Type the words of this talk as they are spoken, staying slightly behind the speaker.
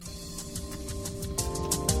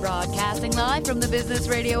Broadcasting live from the Business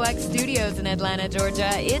Radio X studios in Atlanta, Georgia,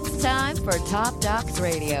 it's time for Top Docs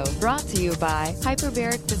Radio, brought to you by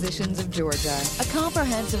Hyperbaric Physicians of Georgia, a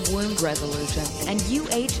comprehensive wound resolution and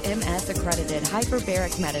UHMS-accredited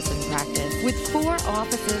hyperbaric medicine practice with 4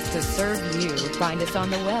 offices to serve you. Find us on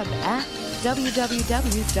the web at www.hbomdga.com,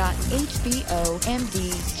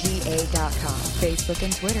 Facebook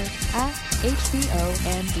and Twitter at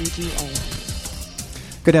hbomdga.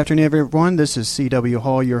 Good afternoon, everyone. This is C.W.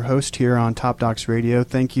 Hall, your host here on Top Docs Radio.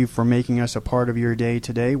 Thank you for making us a part of your day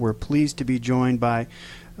today. We're pleased to be joined by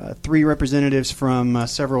 3 representatives from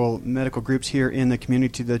several medical groups here in the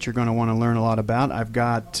community that you're going to want to learn a lot about. I've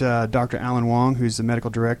got Dr. Alan Wong, who's the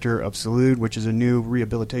medical director of Salud, which is a new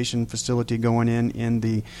rehabilitation facility going in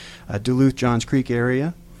the Duluth-Johns Creek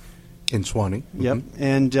area. In Suwanee. Yep. Mm-hmm.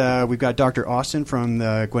 And we've got Dr. Austin from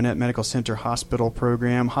the Gwinnett Medical Center Hospital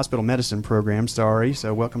Medicine Program,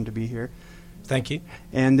 so welcome to be here. Thank you.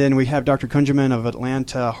 And then we have Dr. Kunjaman of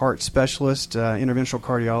Atlanta Heart Specialist, interventional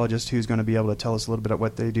cardiologist, who's going to be able to tell us a little bit about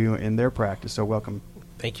what they do in their practice, so welcome.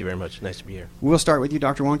 Thank you very much. Nice to be here. We'll start with you,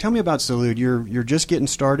 Dr. Wong. Tell me about Salud. You're just getting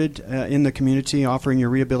started in the community offering your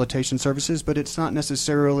rehabilitation services, but it's not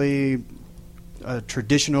necessarily a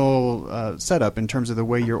traditional setup in terms of the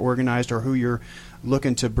way you're organized or who you're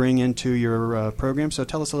looking to bring into your program. So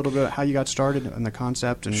tell us a little bit how you got started and the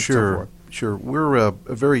concept and so forth. Sure. We're a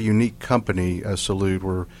very unique company, Salud.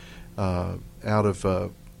 We're out of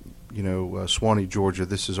Suwanee, Georgia.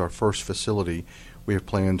 This is our first facility. We have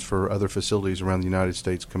plans for other facilities around the United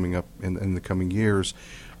States coming up in the coming years.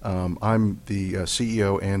 I'm the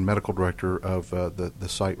CEO and medical director of the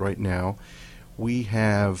site right now. We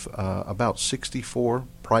have about 64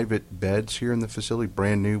 private beds here in the facility,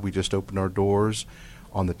 brand new. We just opened our doors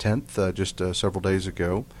on the 10th, just several days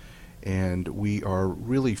ago. And we are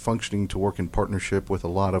really functioning to work in partnership with a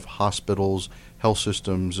lot of hospitals, health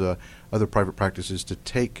systems, other private practices to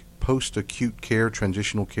take post-acute care,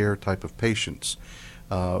 transitional care type of patients.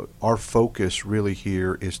 Our focus really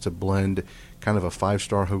here is to blend kind of a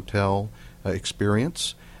 5-star hotel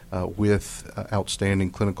experience with outstanding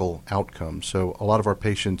clinical outcomes. So a lot of our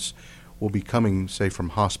patients will be coming, say, from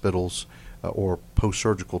hospitals or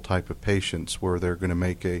post-surgical type of patients where they're going to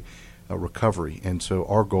make a recovery. And so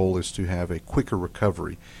our goal is to have a quicker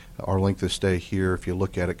recovery. Our length of stay here, if you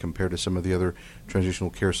look at it compared to some of the other transitional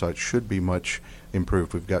care sites, should be much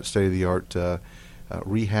improved. We've got state-of-the-art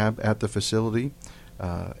rehab at the facility.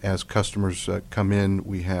 As customers come in,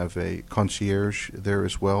 we have a concierge there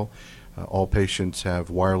as well. All patients have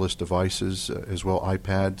wireless devices as well,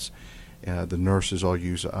 iPads. The nurses all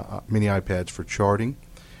use mini iPads for charting.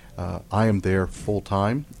 I am there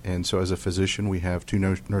full-time, and so as a physician, we have 2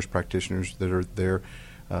 nurse practitioners that are there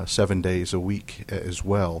 7 days a week as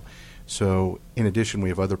well. So in addition, we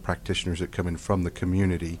have other practitioners that come in from the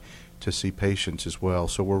community to see patients as well.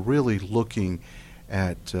 So we're really looking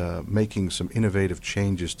at making some innovative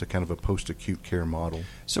changes to kind of a post-acute care model.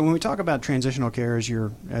 So when we talk about transitional care, as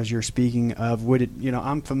you're speaking of, would it,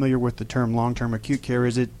 I'm familiar with the term long-term acute care.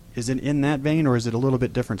 Is it in that vein, or is it a little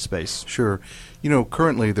bit different space? Sure.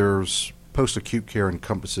 Currently there's post-acute care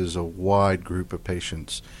encompasses a wide group of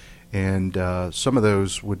patients, and some of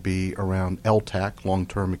those would be around LTAC,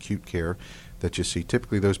 long-term acute care, that you see.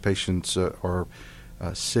 Typically those patients are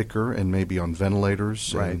sicker and maybe on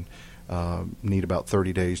ventilators. Right. And need about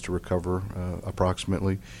 30 days to recover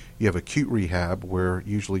approximately. You have acute rehab, where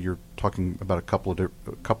usually you're talking about a couple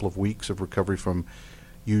of weeks of recovery from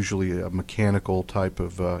usually a mechanical type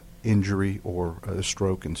of injury or a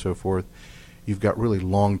stroke and so forth. You've got really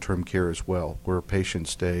long-term care as well, where patients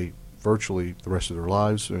stay virtually the rest of their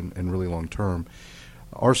lives and really long-term.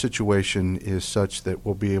 Our situation is such that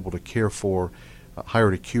we'll be able to care for a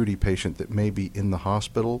higher acuity patient that may be in the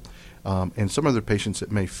hospital, and some other patients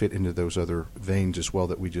that may fit into those other veins as well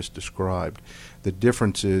that we just described. The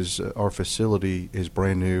difference is our facility is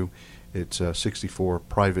brand new. It's 64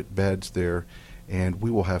 private beds there, and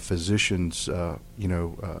we will have physicians, a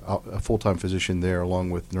full-time physician there along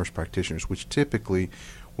with nurse practitioners, which typically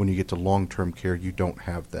when you get to long-term care, you don't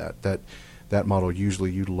have that. That model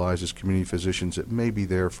usually utilizes community physicians that may be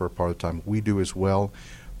there for a part of the time. We do as well,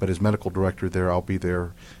 but as medical director there, I'll be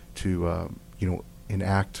there to,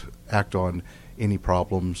 act on any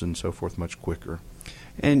problems and so forth much quicker.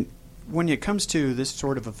 And when it comes to this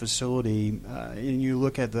sort of a facility, and you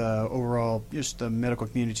look at the overall, just the medical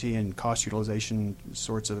community and cost utilization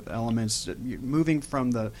sorts of elements, moving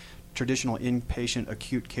from the traditional inpatient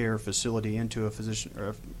acute care facility into a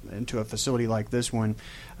facility like this one,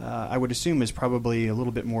 I would assume is probably a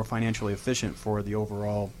little bit more financially efficient for the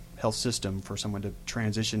overall health system for someone to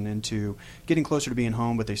transition into getting closer to being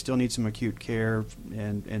home, but they still need some acute care,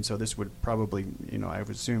 and so this would probably, I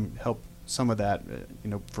would assume, help some of that,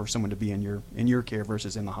 for someone to be in your care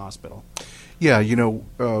versus in the hospital. Yeah,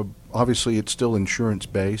 obviously it's still insurance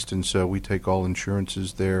based, and so we take all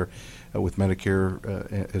insurances there with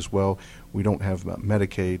Medicare as well. We don't have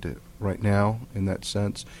Medicaid right now in that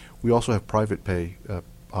sense. We also have private pay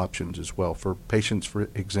options as well for patients, for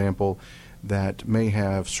example, that may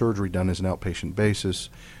have surgery done as an outpatient basis,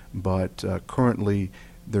 but currently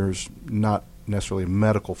there's not necessarily a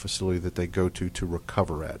medical facility that they go to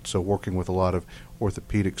recover at. So working with a lot of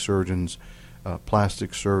orthopedic surgeons,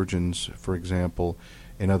 plastic surgeons, for example,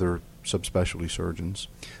 and other subspecialty surgeons.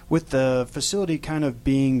 With the facility kind of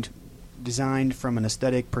being designed from an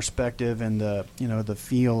aesthetic perspective and the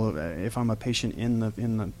feel, if I'm a patient in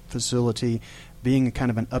the facility, being kind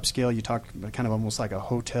of an upscale, you talk kind of almost like a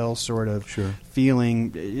hotel sort of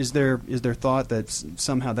feeling. Is there thought that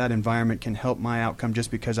somehow that environment can help my outcome just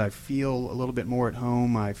because I feel a little bit more at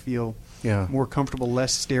home, I feel more comfortable,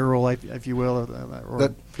 less sterile, if you will?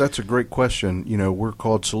 That's a great question. We're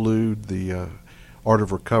called Salud, the Art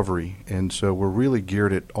of Recovery, and so we're really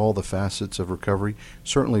geared at all the facets of recovery.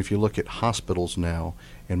 Certainly if you look at hospitals now,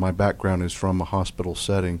 and my background is from a hospital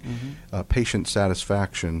setting, patient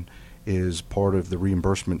satisfaction is part of the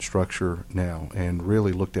reimbursement structure now and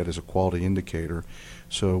really looked at as a quality indicator.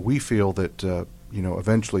 So we feel that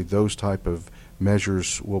eventually those type of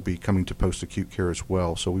measures will be coming to post-acute care as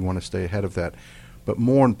well. So we want to stay ahead of that. But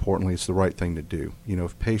more importantly, it's the right thing to do.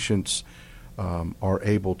 If patients are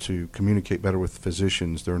able to communicate better with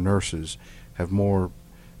physicians, their nurses, have more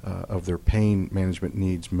of their pain management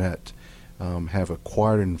needs met, have a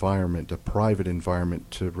quiet environment, a private environment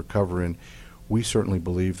to recover in, we certainly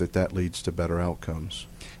believe that leads to better outcomes.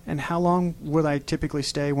 And how long will I typically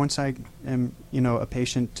stay once I am, a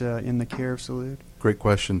patient in the care of Salud? Great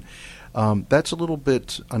question. That's a little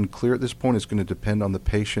bit unclear at this point. It's going to depend on the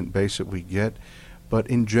patient base that we get. But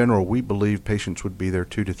in general, we believe patients would be there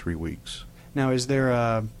 2 to 3 weeks. Now, is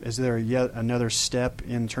there yet another step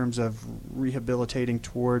in terms of rehabilitating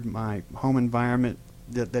toward my home environment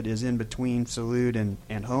that is in between Salud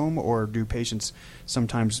and home, or do patients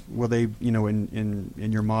sometimes, will they, in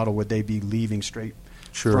your model, would they be leaving straight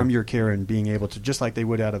from your care and being able to, just like they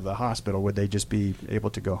would out of the hospital, would they just be able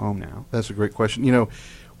to go home now? That's a great question.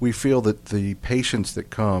 We feel that the patients that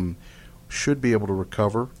come should be able to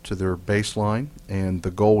recover to their baseline, and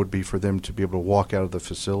the goal would be for them to be able to walk out of the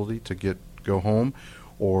facility to go home,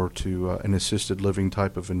 or to an assisted living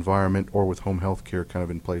type of environment, or with home health care kind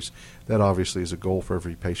of in place. That obviously is a goal for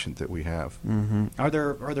every patient that we have. Mm-hmm. Are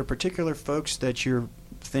there particular folks that you're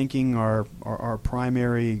thinking are our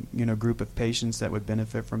primary group of patients that would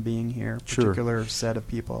benefit from being here? Particular set of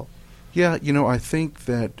people? Yeah, I think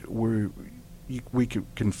that we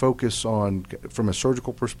can focus on, from a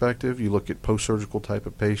surgical perspective, you look at post-surgical type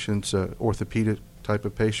of patients, orthopedic type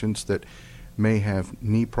of patients that may have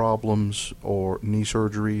knee problems or knee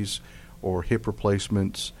surgeries or hip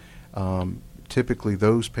replacements. Typically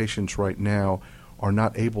those patients right now are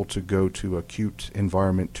not able to go to acute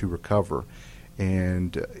environment to recover.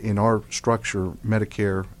 And in our structure,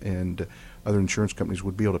 Medicare and other insurance companies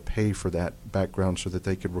would be able to pay for that background so that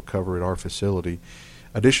they could recover at our facility.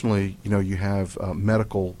 Additionally, you have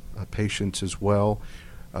medical patients as well.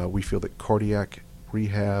 We feel that cardiac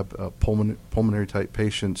rehab, pulmonary type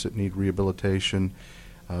patients that need rehabilitation,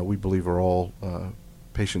 we believe are all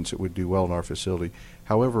patients that would do well in our facility.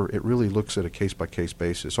 However, it really looks at a case-by-case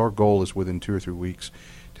basis. Our goal is within 2 or 3 weeks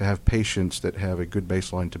to have patients that have a good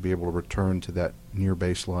baseline to be able to return to that near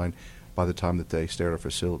baseline by the time that they stay at our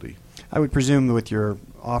facility. I would presume with your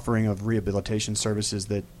offering of rehabilitation services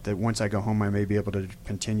that once I go home I may be able to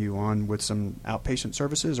continue on with some outpatient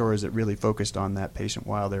services, or is it really focused on that patient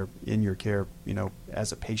while they're in your care,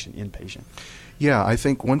 as a patient, inpatient? Yeah, I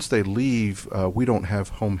think once they leave, we don't have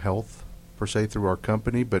home health per se through our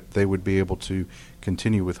company, but they would be able to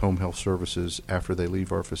continue with home health services after they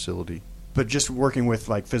leave our facility. But just working with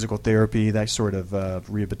like physical therapy, that sort of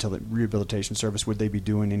rehabilitation service, would they be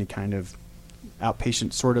doing any kind of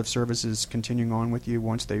outpatient sort of services continuing on with you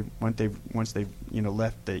once they've left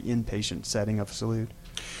the inpatient setting of Salud?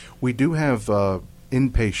 We do have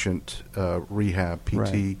inpatient rehab, PT,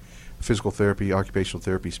 right, physical therapy, occupational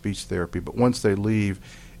therapy, speech therapy, but once they leave,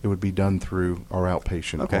 it would be done through our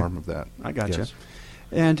outpatient arm of that. I gotcha. Yes.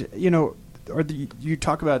 And you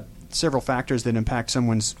talk about several factors that impact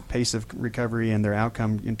someone's pace of recovery and their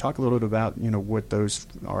outcome. You can talk a little bit about what those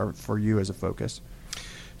are for you as a focus.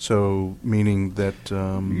 So, meaning that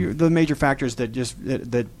the major factors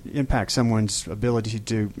that impact someone's ability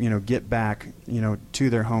to get back to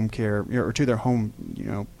their home care or to their home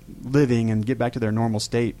living and get back to their normal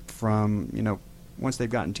state from once they've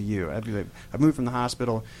gotten to you. I've moved from the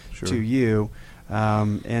hospital Sure. to you.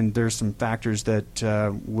 And there's some factors that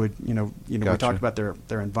would, Gotcha. we talked about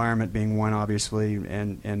their environment being one, obviously,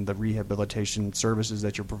 and the rehabilitation services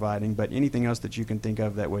that you're providing, but anything else that you can think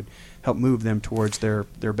of that would help move them towards their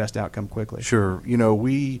best outcome quickly? Sure.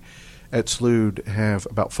 We at Salud have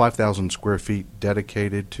about 5,000 square feet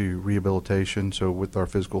dedicated to rehabilitation. So with our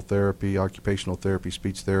physical therapy, occupational therapy,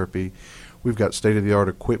 speech therapy, we've got state-of-the-art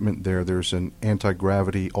equipment there. There's an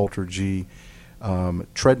anti-gravity Ultra-G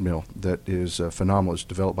treadmill that is phenomenal. It's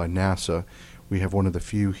developed by NASA. We have one of the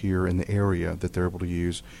few here in the area that they're able to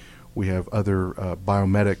use. We have other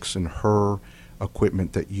biomedics and HER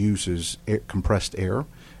equipment that uses compressed air.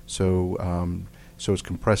 So it's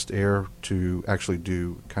compressed air to actually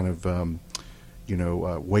do kind of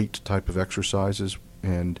weight type of exercises.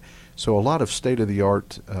 And so a lot of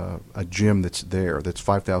state-of-the-art a gym that's there that's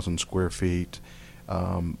 5,000 square feet.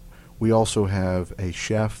 We also have a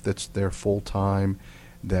chef that's there full-time,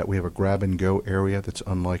 that we have a grab-and-go area that's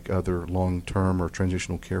unlike other long-term or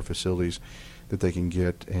transitional care facilities that they can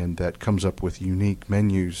get, and that comes up with unique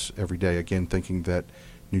menus every day, again, thinking that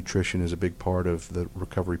nutrition is a big part of the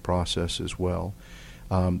recovery process as well.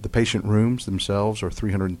 The patient rooms themselves are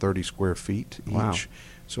 330 square feet each, Wow.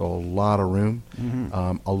 so a lot of room.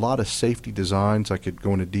 Mm-hmm. A lot of safety designs. I could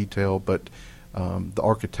go into detail, but the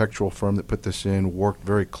architectural firm that put this in worked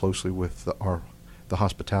very closely with the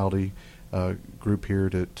hospitality group here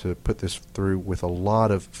to put this through with a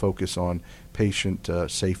lot of focus on patient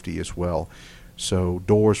safety as well. So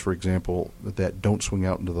doors, for example, that don't swing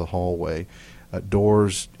out into the hallway,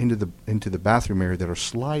 doors into the bathroom area that are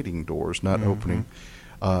sliding doors, not opening.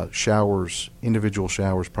 Showers, individual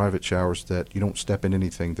showers, private showers that you don't step in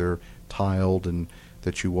anything. They're tiled and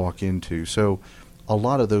that you walk into. So a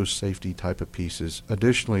lot of those safety type of pieces.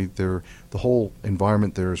 Additionally, the whole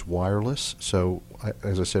environment there is wireless. So,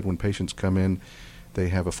 as I said, when patients come in, they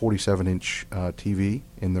have a 47-inch TV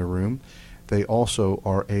in their room. They also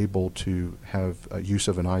are able to have use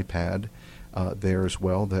of an iPad there as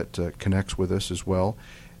well that connects with us as well.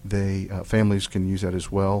 Families can use that as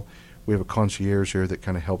well. We have a concierge here that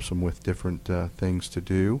kind of helps them with different things to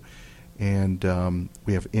do. And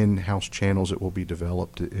we have in-house channels that will be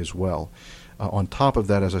developed as well. On top of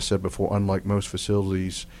that, as I said before, unlike most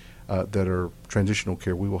facilities that are transitional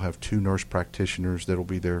care, we will have 2 nurse practitioners that will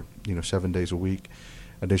be there 7 days a week.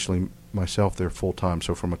 Additionally, myself there full-time.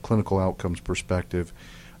 So from a clinical outcomes perspective,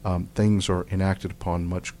 things are enacted upon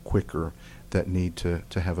much quicker that need to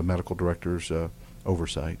have a medical director's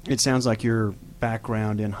oversight. It sounds like your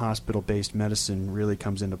background in hospital-based medicine really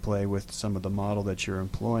comes into play with some of the model that you're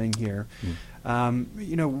employing here.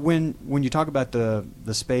 When you talk about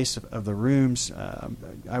the space of the rooms,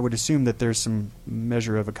 I would assume that there's some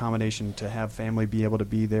measure of accommodation to have family be able to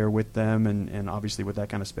be there with them, and obviously with that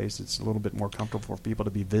kind of space, it's a little bit more comfortable for people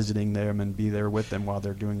to be visiting them and be there with them while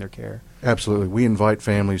they're doing their care. Absolutely. We invite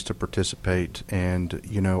families to participate, and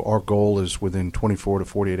our goal is within 24 to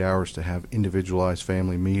 48 hours to have individualized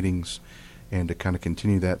family meetings and to kind of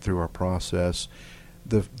continue that through our process.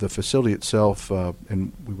 The facility itself,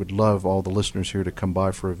 and we would love all the listeners here to come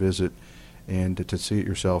by for a visit and to see it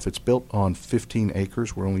yourself. It's built on 15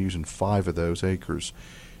 acres. We're only using 5 of those acres.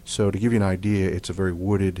 So to give you an idea, it's a very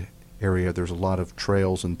wooded area. There's a lot of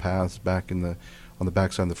trails and paths on the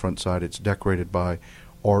backside and the front side. It's decorated by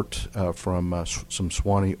art from some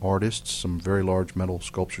Swanee artists. Some very large metal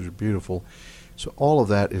sculptures are beautiful. So all of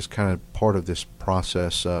that is kind of part of this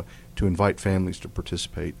process to invite families to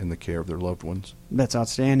participate in the care of their loved ones. That's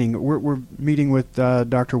outstanding. We're meeting with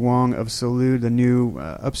Dr. Wong of Salud, the new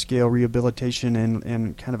upscale rehabilitation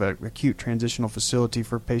and kind of a acute transitional facility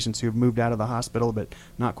for patients who have moved out of the hospital but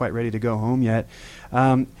not quite ready to go home yet.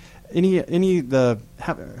 Tell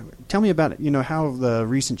me about how the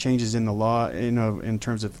recent changes in the law, in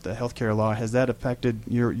terms of the healthcare law, has that affected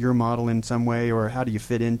your model in some way, or how do you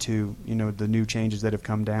fit into the new changes that have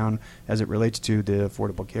come down as it relates to the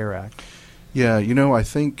Affordable Care Act? Yeah, I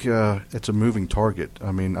think it's a moving target.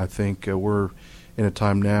 I mean, I think we're in a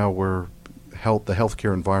time now where the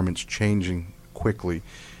healthcare environment's changing quickly,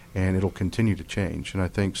 and it'll continue to change. And I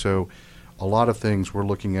think so. A lot of things we're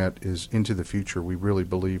looking at is into the future. We really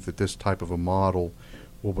believe that this type of a model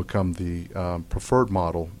will become the preferred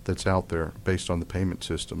model that's out there based on the payment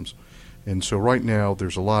systems. And so right now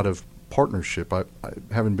there's a lot of partnership. I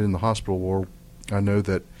haven't been in the hospital world. I know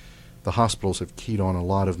that the hospitals have keyed on a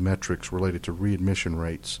lot of metrics related to readmission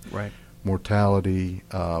rates. Right. mortality,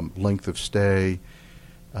 length of stay,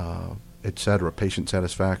 et cetera, patient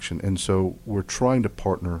satisfaction. And so we're trying to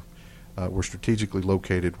partner. We're strategically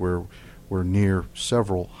located where we're near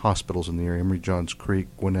several hospitals in the area: Emory Johns Creek,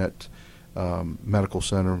 Gwinnett Medical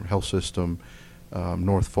Center, Health System,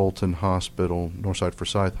 North Fulton Hospital, Northside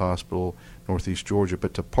Forsyth Hospital, Northeast Georgia,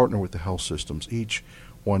 but to partner with the health systems. Each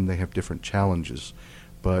one, they have different challenges,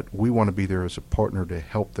 but we want to be there as a partner to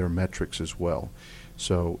help their metrics as well.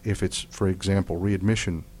 So if it's, for example,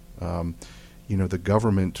 readmission, the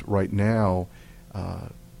government right now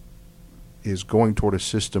is going toward a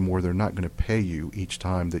system where they're not going to pay you each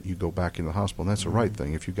time that you go back in the hospital, and that's the right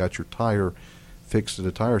thing. If you got your tire fixed at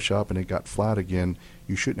a tire shop and it got flat again,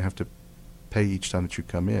 you shouldn't have to pay each time that you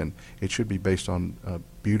come in. It should be based on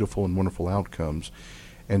beautiful and wonderful outcomes.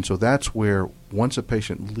 And so that's where, once a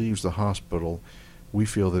patient leaves the hospital, we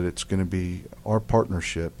feel that it's going to be our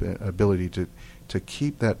partnership, ability to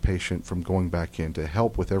keep that patient from going back in, to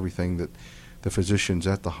help with everything that the physicians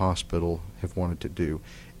at the hospital have wanted to do,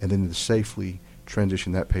 and then to safely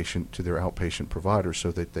transition that patient to their outpatient provider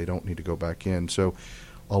so that they don't need to go back in. So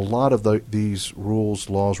a lot of these rules,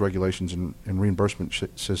 laws, regulations, and reimbursement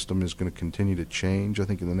system is going to continue to change, I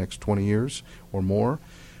think, in the next 20 years or more.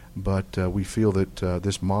 But we feel that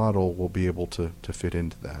this model will be able to fit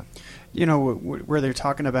into that. Where they're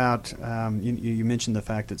talking about, you mentioned the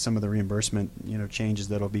fact that some of the reimbursement, changes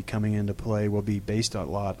that will be coming into play will be based a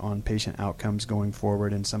lot on patient outcomes going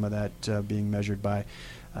forward, and some of that being measured by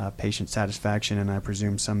patient satisfaction, and I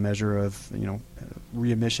presume some measure of,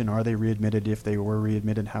 readmission. Are they readmitted? If they were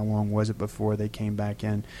readmitted, how long was it before they came back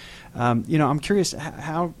in? I'm curious,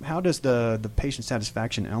 how does the patient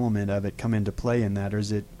satisfaction element of it come into play in that, or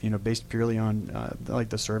is it based purely on like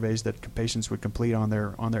the surveys that patients would complete on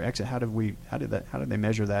their exit? How did they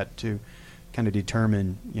measure that to kind of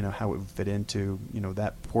determine how it would fit into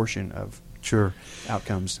that portion of Sure.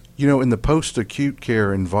 outcomes? In the post-acute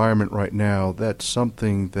care environment right now, that's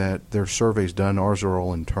something that their surveys done. Ours are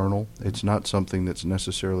all internal. It's not something that's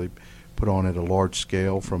necessarily put on at a large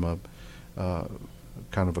scale from a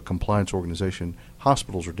kind of a compliance organization.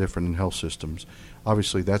 Hospitals are different than health systems.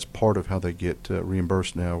 Obviously, that's part of how they get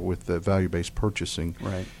reimbursed now with the value-based purchasing.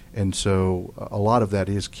 Right. And so a lot of that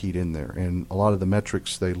is keyed in there. And a lot of the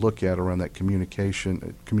metrics they look at around that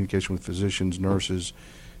communication with physicians, nurses,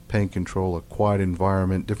 pain control, a quiet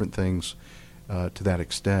environment, different things to that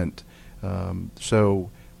extent.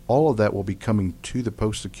 So all of that will be coming to the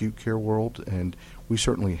post-acute care world, and we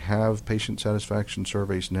certainly have patient satisfaction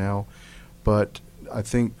surveys now, but I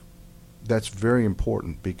think that's very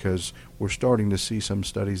important because we're starting to see some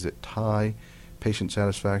studies that tie patient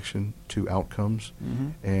satisfaction to outcomes,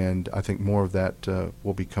 and I think more of that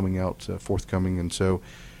will be coming out forthcoming, and so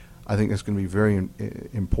I think that's going to be very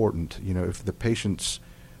important. If the patient's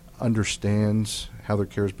understands how their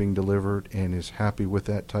care is being delivered and is happy with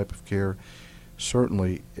that type of care,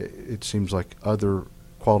 certainly it seems like other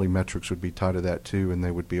quality metrics would be tied to that too, and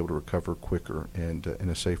they would be able to recover quicker and in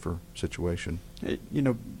a safer situation.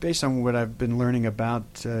 Based on what I've been learning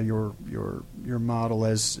about your model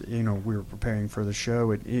as we were preparing for the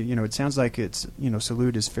show, it sounds like it's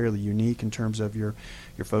Salud is fairly unique in terms of your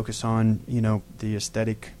focus on the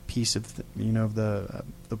aesthetic piece of the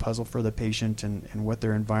puzzle for the patient and what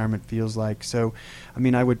their environment feels like. So,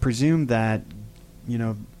 I would presume that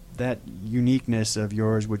that uniqueness of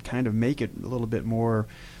yours would kind of make it a little bit more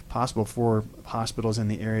possible for hospitals in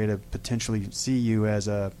the area to potentially see you as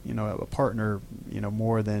a partner,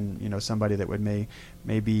 more than somebody that would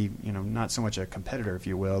maybe not so much a competitor, if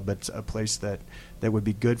you will, but a place that would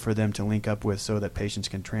be good for them to link up with, so that patients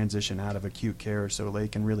can transition out of acute care, so they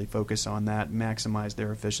can really focus on that, maximize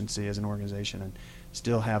their efficiency as an organization, and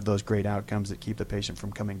still have those great outcomes that keep the patient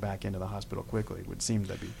from coming back into the hospital quickly. It would seem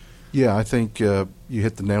to be. Yeah, I think you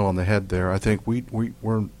hit the nail on the head there. I think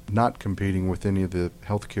we're not competing with any of the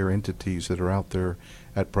healthcare entities that are out there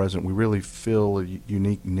at present. We really fill a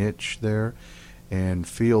unique niche there and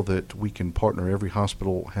feel that we can partner. Every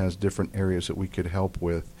hospital has different areas that we could help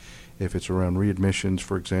with. If it's around readmissions,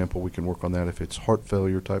 for example, we can work on that. If it's heart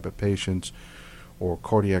failure type of patients or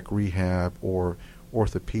cardiac rehab or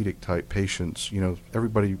orthopedic type patients,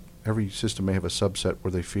 every system may have a subset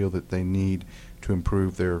where they feel that they need to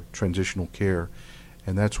improve their transitional care,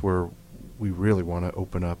 and that's where we really want to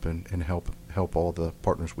open up and help all the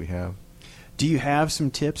partners we have. Do you have some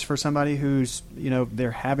tips for somebody who's, they're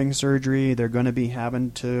having surgery, they're going to be having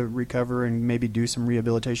to recover and maybe do some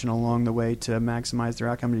rehabilitation along the way to maximize their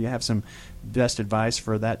outcome? Do you have some best advice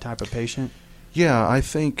for that type of patient? Yeah, I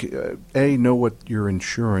think, know what your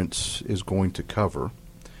insurance is going to cover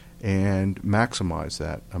and maximize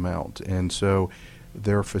that amount. And so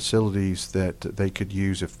there are facilities that they could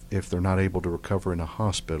use if they're not able to recover in a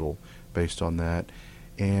hospital based on that.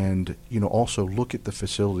 And, also look at the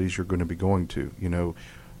facilities you're going to be going to.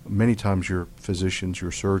 Many times your physicians,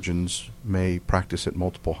 your surgeons may practice at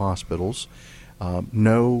multiple hospitals.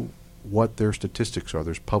 Know what their statistics are.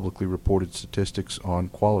 There's publicly reported statistics on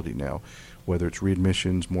quality now, whether it's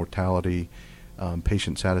readmissions, mortality,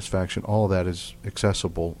 patient satisfaction. All of that is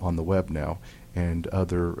accessible on the web now, and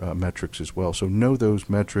other metrics as well. So know those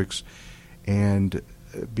metrics and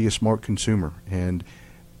be a smart consumer. And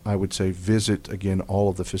I would say visit, again, all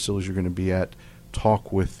of the facilities you're going to be at.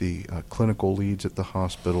 Talk with the clinical leads at the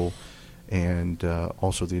hospital and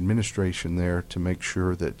also the administration there to make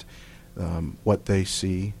sure that what they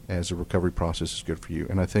see as a recovery process is good for you.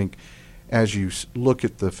 And I think as you look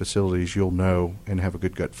at the facilities, you'll know and have a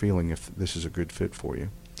good gut feeling if this is a good fit for you.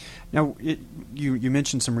 Now, you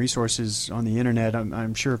mentioned some resources on the internet.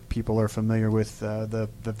 I'm sure people are familiar with the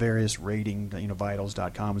various rating,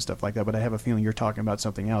 vitals.com and stuff like that. But I have a feeling you're talking about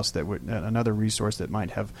something else another resource that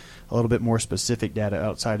might have a little bit more specific data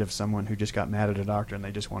outside of someone who just got mad at a doctor and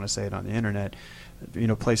they just want to say it on the internet.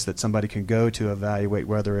 Place that somebody can go to evaluate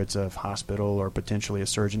whether it's a hospital or potentially a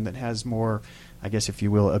surgeon that has more, I guess, if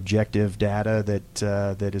you will, objective data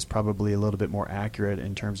that is probably a little bit more accurate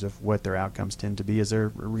in terms of what their outcomes tend to be. Is there a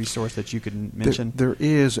resource that you could mention? There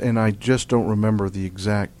is, and I just don't remember the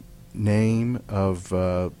exact name of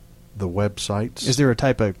the websites. Is there a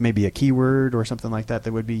type of, maybe a keyword or something like that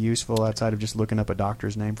would be useful outside of just looking up a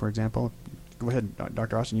doctor's name, for example? Go ahead,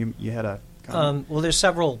 Dr. Austin. You had a comment. Well, there's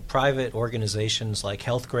several private organizations, like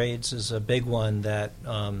Healthgrades is a big one that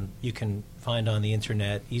you can find on the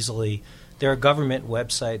internet easily. There are government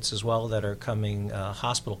websites as well that are coming.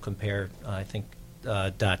 Hospital Compare, I think,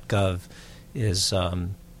 .gov is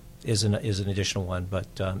an additional one.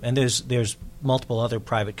 But and there's multiple other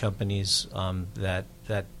private companies that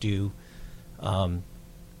do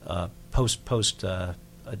post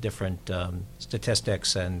different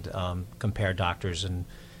statistics and compare doctors and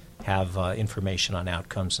have information on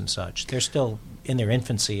outcomes and such. They're still in their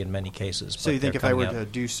infancy in many cases. So you think if I were to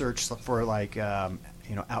do search for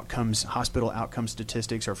outcomes, hospital outcome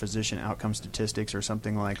statistics or physician outcome statistics or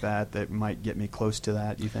something like that might get me close to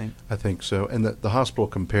that, you think? I think so. And the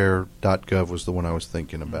hospitalcompare.gov was the one I was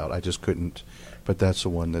thinking about. I just couldn't, but that's the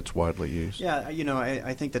one that's widely used. Yeah,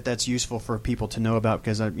 I think that's useful for people to know about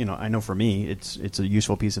because, I know for me it's a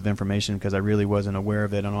useful piece of information because I really wasn't aware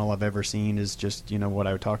of it, and all I've ever seen is just, what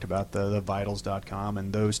I talked about, the vitals.com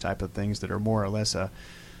and those type of things that are more or less a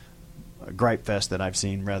gripe fest that I've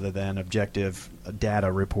seen rather than objective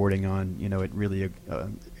data reporting on, it really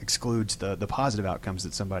excludes the positive outcomes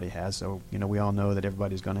that somebody has. So, we all know that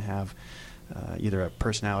everybody's going to have either a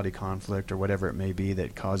personality conflict or whatever it may be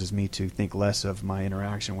that causes me to think less of my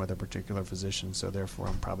interaction with a particular physician. So therefore,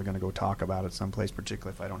 I'm probably going to go talk about it someplace,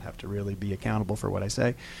 particularly if I don't have to really be accountable for what I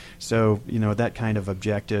say. So, that kind of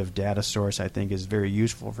objective data source, I think, is very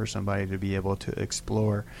useful for somebody to be able to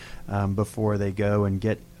explore before they go and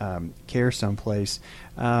get care someplace.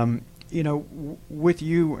 With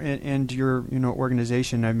you and your,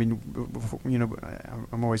 organization, I mean,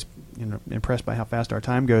 I'm always, impressed by how fast our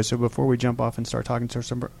time goes. So before we jump off and start talking to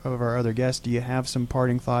some of our other guests, do you have some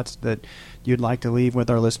parting thoughts that you'd like to leave with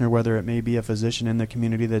our listener, whether it may be a physician in the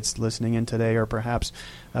community that's listening in today or perhaps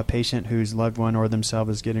a patient whose loved one or themselves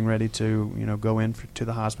is getting ready to, go in to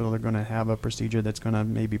the hospital? They're going to have a procedure that's going to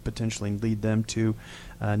maybe potentially lead them to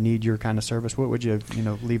need your kind of service. What would you,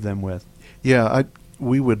 leave them with? Yeah,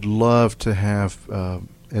 we would love to have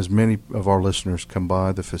as many of our listeners come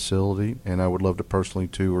by the facility, and I would love to personally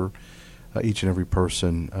tour each and every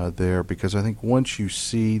person there, because I think once you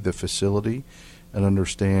see the facility and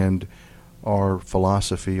understand our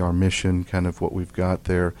philosophy, our mission, kind of what we've got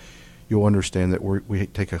there, you'll understand that we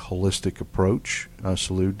take a holistic approach,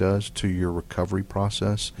 Salud does, to your recovery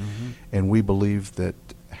process. Mm-hmm. And we believe that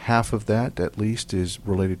half of that, at least, is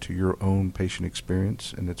related to your own patient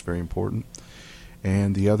experience, and it's very important.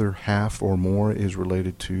 And the other half or more is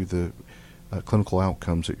related to the clinical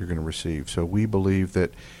outcomes that you're going to receive. So we believe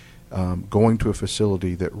that going to a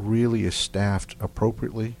facility that really is staffed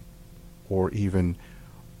appropriately, or even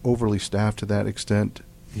overly staffed to that extent,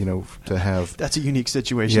 to have... That's a unique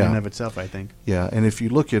situation in and of itself, I think. Yeah, and if you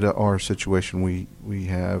look at our situation, we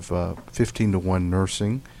have 15-to-1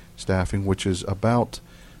 nursing staffing, which is about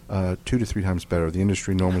 2 to 3 times better. The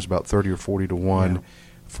industry norm is about 30 or 40 to 1. Yeah.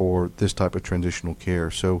 For this type of transitional care.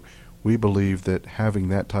 So we believe that having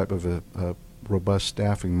that type of a robust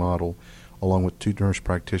staffing model, along with 2 nurse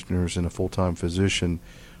practitioners and a full-time physician,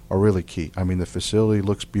 are really key. I mean, the facility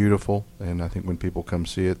looks beautiful, and I think when people come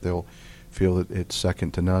see it, they'll feel that it's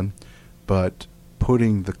second to none. But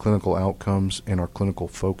putting the clinical outcomes and our clinical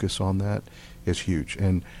focus on that is huge.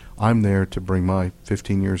 And I'm there to bring my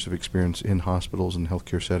 15 years of experience in hospitals and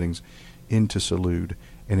healthcare settings into Salud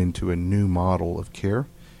and into a new model of care,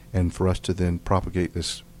 and for us to then propagate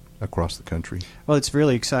this across the country. Well, it's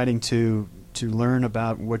really exciting to learn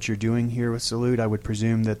about what you're doing here with Salud. I would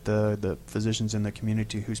presume that the physicians in the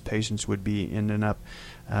community whose patients would be ending up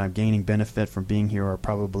gaining benefit from being here are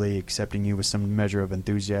probably accepting you with some measure of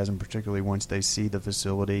enthusiasm, particularly once they see the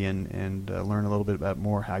facility and learn a little bit about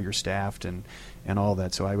more how you're staffed and all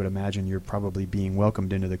that. So I would imagine you're probably being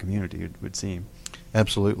welcomed into the community, it would seem.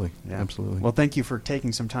 Absolutely. Yeah. Absolutely. Well, thank you for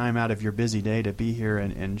taking some time out of your busy day to be here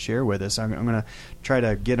and share with us. I'm going to try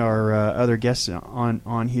to get our other guests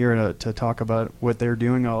on here to talk about what they're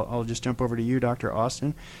doing. I'll just jump over to you, Dr.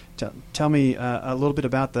 Austin. Tell me a little bit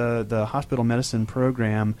about the hospital medicine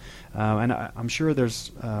program. And I'm sure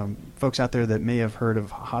there's folks out there that may have heard of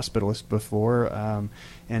hospitalists before.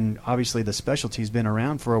 And obviously the specialty's been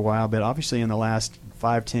around for a while, but obviously in the last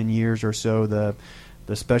 5-10 years or so, the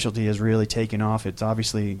specialty has really taken off. It's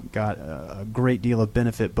obviously got a great deal of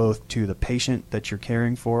benefit both to the patient that you're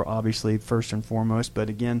caring for, obviously, first and foremost, but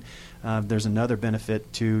again, there's another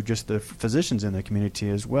benefit to just the physicians in the community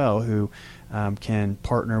as well who can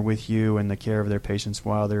partner with you in the care of their patients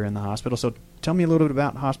while they're in the hospital. So tell me a little bit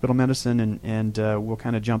about hospital medicine, and we'll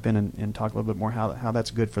kind of jump in and talk a little bit more how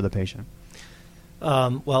that's good for the patient.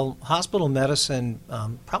 Well, hospital medicine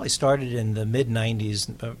probably started in the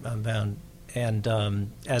mid-'90s and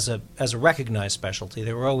as a recognized specialty.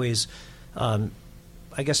 There were always,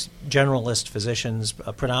 I guess, generalist physicians,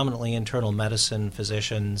 predominantly internal medicine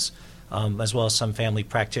physicians, as well as some family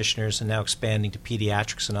practitioners, and now expanding to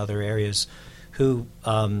pediatrics and other areas, who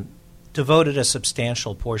devoted a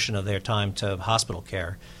substantial portion of their time to hospital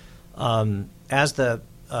care. As the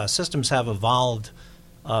systems have evolved,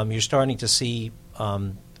 you're starting to see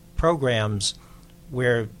programs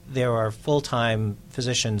where there are full-time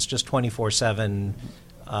physicians just 24/7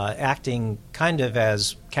 acting kind of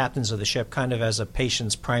as captains of the ship, kind of as a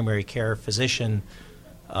patient's primary care physician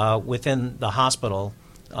within the hospital,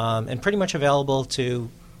 and pretty much available to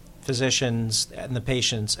physicians and the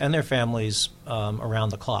patients and their families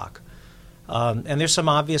around the clock. And there's some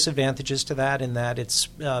obvious advantages to that in that it's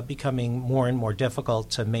becoming more and more difficult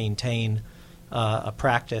to maintain a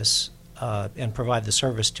practice and provide the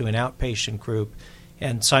service to an outpatient group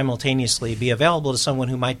and simultaneously be available to someone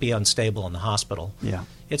who might be unstable in the hospital. Yeah.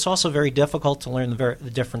 It's also very difficult to learn the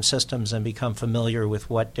different systems and become familiar with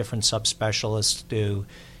what different subspecialists do,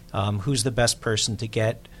 who's the best person to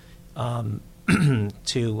get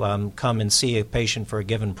to come and see a patient for a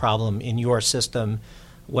given problem in your system,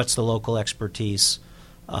 what's the local expertise.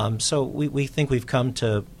 So we think we've come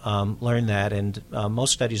to learn that, and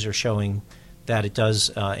most studies are showing that it does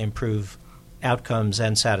improve outcomes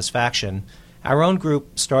and satisfaction. Our own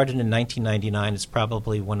group started in 1999. It's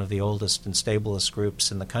probably one of the oldest and stablest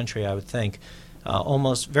groups in the country, I would think.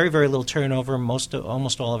 Almost very, very little turnover. Almost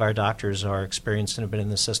all of our doctors are experienced and have been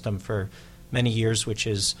in the system for many years, which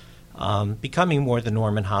is becoming more the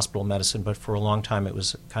norm in hospital medicine, but for a long time it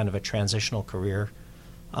was kind of a transitional career.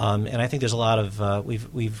 And I think there's a lot of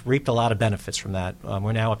we've reaped a lot of benefits from that.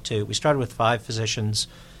 We're now up to, we started with 5 physicians.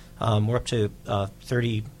 We're up to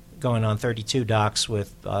 30, going on 32 docs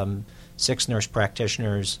with 6 nurse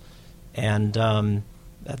practitioners, and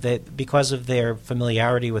because of their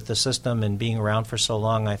familiarity with the system and being around for so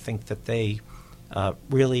long, I think that they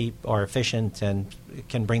really are efficient and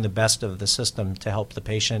can bring the best of the system to help the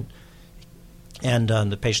patient and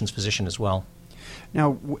the patient's physician as well.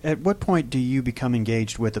 Now, at what point do you become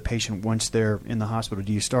engaged with the patient once they're in the hospital?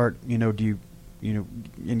 Do you start, do you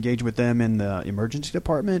engage with them in the emergency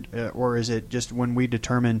department, or is it just when we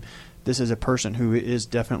determine this is a person who is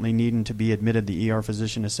definitely needing to be admitted, the ER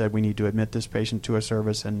physician has said we need to admit this patient to a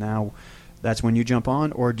service, and now that's when you jump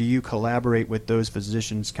on? Or do you collaborate with those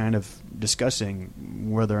physicians kind of discussing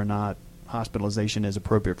whether or not hospitalization is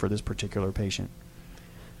appropriate for this particular patient?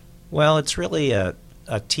 Well, it's really a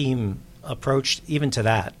team approach even to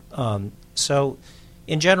that. So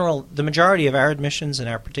in general, the majority of our admissions in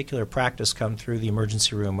our particular practice come through the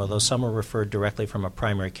emergency room, although some are referred directly from a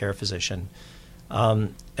primary care physician.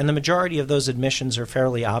 And the majority of those admissions are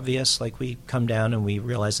fairly obvious, like we come down and we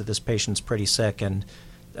realize that this patient's pretty sick, and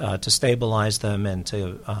to stabilize them and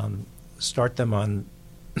to start them on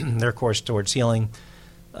their course towards healing,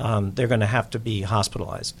 they're going to have to be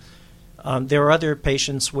hospitalized. There are other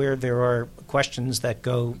patients where there are questions that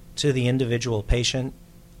go to the individual patient.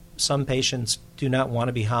 Some patients do not want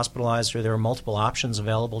to be hospitalized, or there are multiple options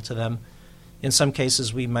available to them. In some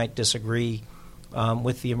cases, we might disagree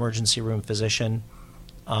with the emergency room physician,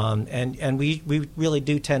 And we really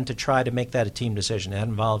do tend to try to make that a team decision. That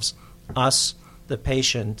involves us, the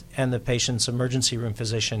patient, and the patient's emergency room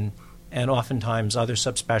physician, and oftentimes other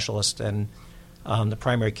subspecialists and the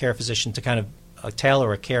primary care physician to kind of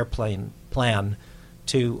tailor a care plan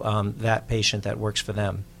to that patient that works for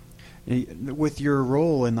them. With your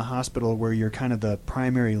role in the hospital where you're kind of the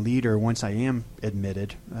primary leader once I am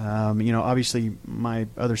admitted, obviously my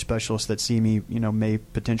other specialists that see me, may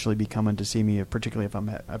potentially be coming to see me, particularly if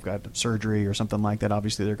I've got surgery or something like that.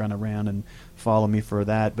 Obviously they're going to run and follow me for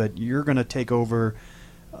that. But you're going to take over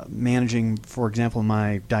managing, for example,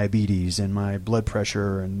 my diabetes and my blood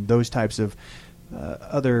pressure and those types of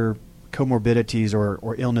other comorbidities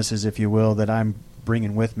or illnesses, if you will, that I'm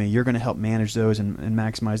bringing with me. You're going to help manage those and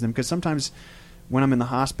maximize them, because sometimes when I'm in the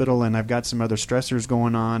hospital and I've got some other stressors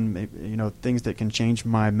going on, things that can change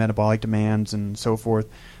my metabolic demands and so forth,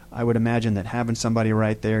 I would imagine that having somebody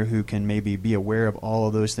right there who can maybe be aware of all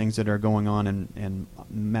of those things that are going on and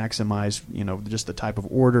maximize just the type of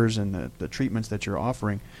orders and the treatments that you're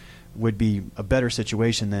offering would be a better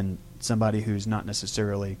situation than somebody who's not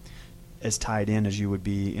necessarily as tied in as you would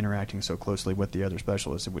be interacting so closely with the other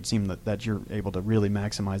specialists. It would seem that you're able to really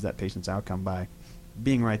maximize that patient's outcome by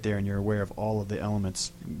being right there and you're aware of all of the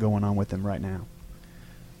elements going on with them right now.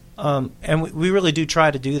 And we really do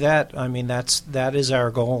try to do that. I mean, that is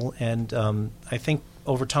our goal, and I think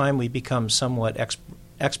over time we become somewhat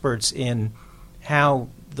experts in how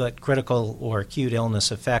the critical or acute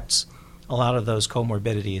illness affects a lot of those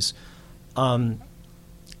comorbidities.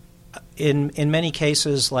 In many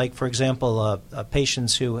cases, like, for example,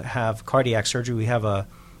 patients who have cardiac surgery, we have a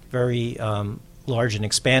very large and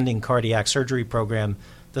expanding cardiac surgery program.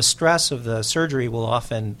 The stress of the surgery will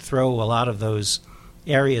often throw a lot of those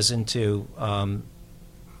areas into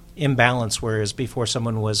imbalance, whereas before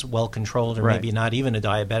someone was well controlled or maybe not even a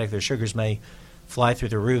diabetic, their sugars may fly through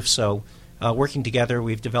the roof. So working together,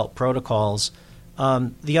 we've developed protocols.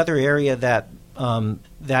 The other area that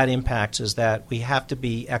impacts is that we have to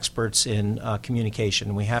be experts in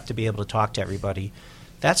communication. We have to be able to talk to everybody.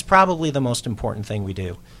 That's probably the most important thing we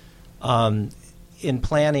do. In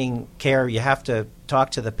planning care, you have to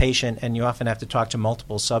talk to the patient, and you often have to talk to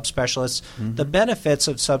multiple subspecialists. Mm-hmm. The benefits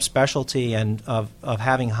of subspecialty and of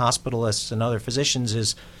having hospitalists and other physicians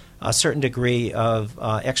is a certain degree of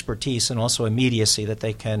expertise and also immediacy, that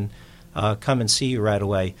they can come and see you right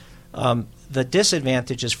away. The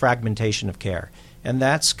disadvantage is fragmentation of care, and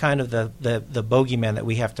that's kind of the bogeyman that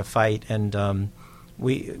we have to fight. And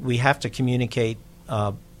we have to communicate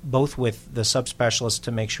both with the subspecialists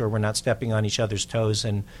to make sure we're not stepping on each other's toes,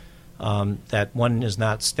 and that one is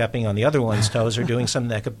not stepping on the other one's toes or doing something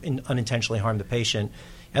that could unintentionally harm the patient,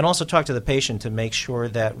 and also talk to the patient to make sure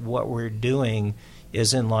that what we're doing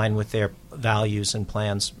is in line with their values and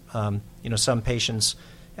plans. Some patients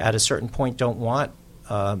at a certain point don't want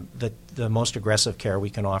the most aggressive care we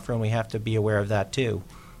can offer, and we have to be aware of that too.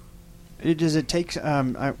 Does it take?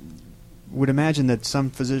 I would imagine that some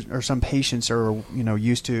physicians or some patients are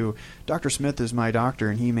used to, Dr. Smith is my doctor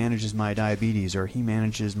and he manages my diabetes, or he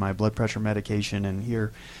manages my blood pressure medication, and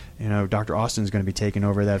here, Dr. Austin's going to be taking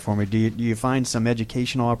over that for me. Do you find some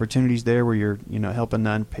educational opportunities there where you're helping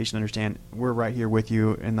the patient understand we're right here with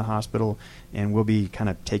you in the hospital and we'll be kind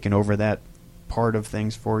of taking over that part of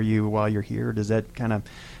things for you while you're here? Does that kind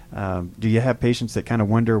of do you have patients that kind of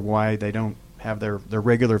wonder why they don't have their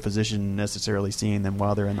regular physician necessarily seeing them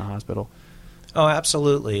while they're in the hospital? Oh,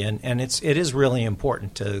 absolutely, and it is really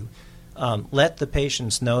important to let the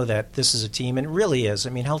patients know that this is a team, and it really is. I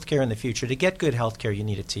mean, healthcare in the future, to get good healthcare, you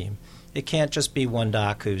need a team. It can't just be one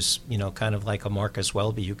doc who's kind of like a Marcus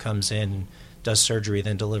Welby who comes in and does surgery,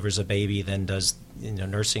 then delivers a baby, then does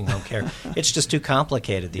nursing home care. It's just too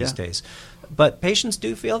complicated these days. But patients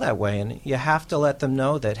do feel that way, and you have to let them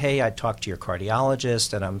know that, hey, I talked to your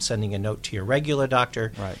cardiologist, and I'm sending a note to your regular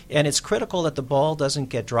doctor. Right. And it's critical that the ball doesn't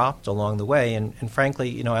get dropped along the way. And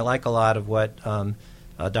frankly, I like a lot of what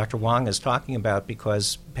Dr. Wong is talking about,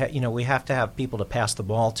 because we have to have people to pass the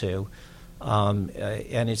ball to,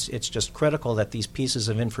 and it's just critical that these pieces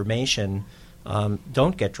of information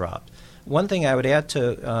don't get dropped. One thing I would add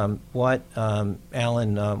to what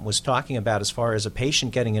Alan was talking about as far as a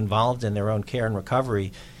patient getting involved in their own care and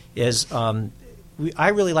recovery is I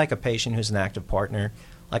really like a patient who's an active partner.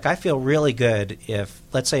 Like, I feel really good if,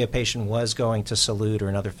 let's say, a patient was going to Salute or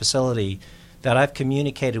another facility, that I've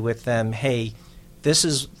communicated with them, hey, this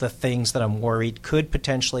is the things that I'm worried could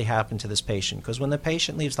potentially happen to this patient. Because when the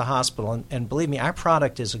patient leaves the hospital, and believe me, our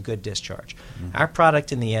product is a good discharge. Mm-hmm. Our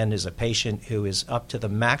product in the end is a patient who is up to the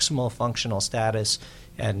maximal functional status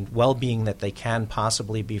and well-being that they can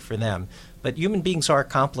possibly be for them. But human beings are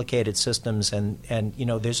complicated systems, and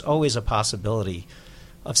there's always a possibility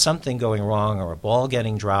of something going wrong, or a ball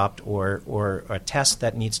getting dropped, or a test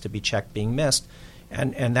that needs to be checked being missed.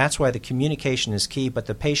 And that's why the communication is key, but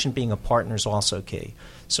the patient being a partner is also key.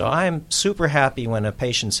 So I'm super happy when a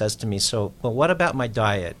patient says to me, well, what about my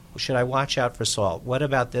diet? Should I watch out for salt? What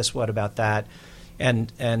about this? What about that?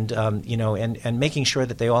 And making sure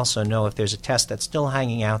that they also know if there's a test that's still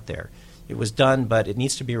hanging out there. It was done, but it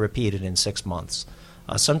needs to be repeated in 6 months.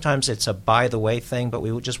 Sometimes it's a by-the-way thing, but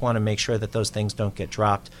we just want to make sure that those things don't get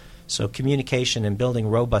dropped. So communication and building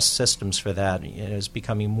robust systems for that is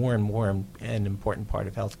becoming more and more an important part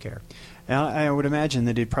of healthcare. I would imagine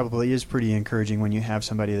that it probably is pretty encouraging when you have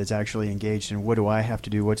somebody that's actually engaged in what do I have to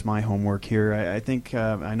do, what's my homework here. I think,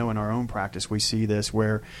 I know in our own practice we see this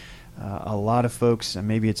where a lot of folks, and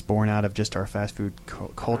maybe it's born out of just our fast food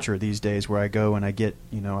culture these days, where I go and I get,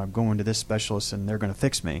 I'm going to this specialist and they're going to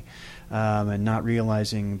fix me, and not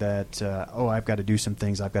realizing that, I've got to do some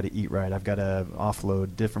things, I've got to eat right, I've got to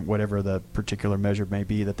offload different, whatever the particular measure may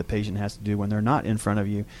be that the patient has to do when they're not in front of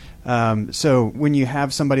you. So when you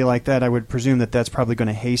have somebody like that, I would presume that that's probably going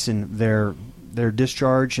to hasten their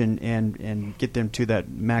discharge and get them to that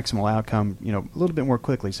maximal outcome, a little bit more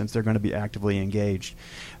quickly, since they're going to be actively engaged.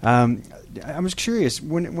 I was curious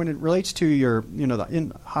when it relates to your,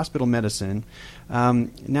 in hospital medicine.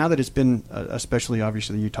 Now that it's been, especially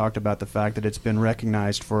obviously, you talked about the fact that it's been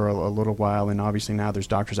recognized for a little while, and obviously now there's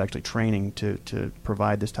doctors actually training to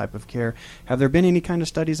provide this type of care. Have there been any kind of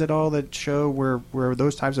studies at all that show where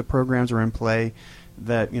those types of programs are in play?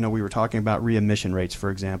 That we were talking about readmission rates, for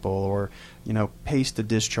example, or pace to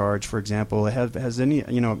discharge, for example. Has any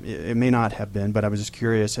it may not have been, but I was just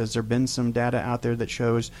curious. Has there been some data out there that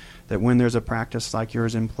shows that when there's a practice like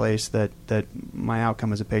yours in place, that my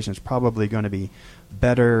outcome as a patient is probably going to be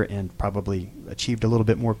better and probably achieved a little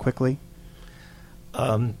bit more quickly?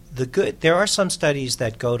 There are some studies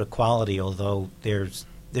that go to quality, although there's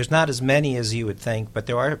not as many as you would think, but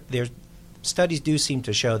there's studies do seem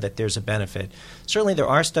to show that there's a benefit. Certainly there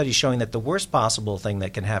are studies showing that the worst possible thing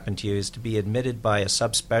that can happen to you is to be admitted by a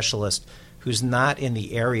subspecialist who's not in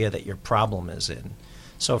the area that your problem is in.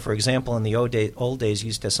 So, for example, in the old days, you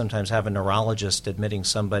used to sometimes have a neurologist admitting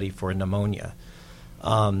somebody for pneumonia.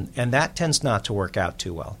 And that tends not to work out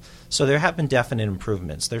too well. So there have been definite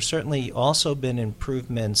improvements. There's certainly also been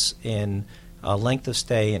improvements in length of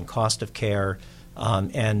stay and cost of care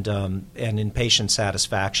and in patient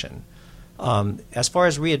satisfaction. As far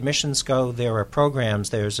as readmissions go, there are programs.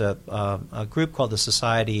 There's a group called the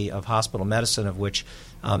Society of Hospital Medicine, of which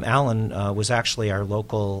Alan was actually our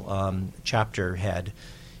local chapter head.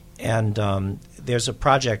 And there's a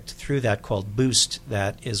project through that called Boost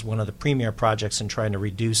that is one of the premier projects in trying to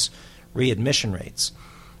reduce readmission rates.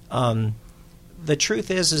 The truth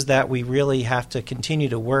is that we really have to continue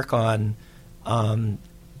to work on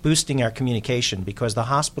boosting our communication, because the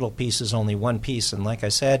hospital piece is only one piece. And like I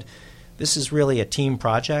said, this is really a team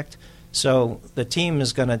project. So the team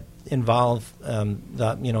is going to involve,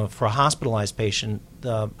 for a hospitalized patient,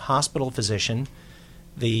 the hospital physician,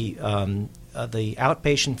 the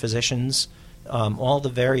outpatient physicians, all the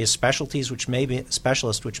various specialties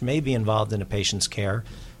specialists which may be involved in a patient's care.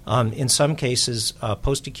 In some cases,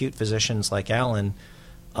 post-acute physicians like Alan,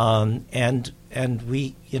 and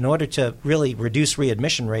we, in order to really reduce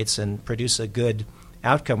readmission rates and produce a good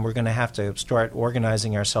outcome, we're going to have to start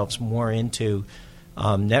organizing ourselves more into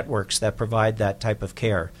networks that provide that type of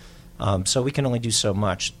care. So we can only do so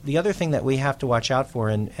much. The other thing that we have to watch out for,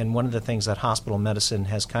 and one of the things that hospital medicine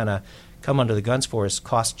has kind of come under the guns for, is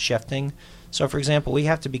cost shifting. So, for example, we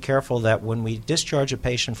have to be careful that when we discharge a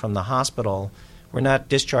patient from the hospital, we're not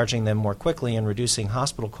discharging them more quickly and reducing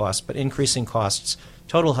hospital costs, but increasing costs,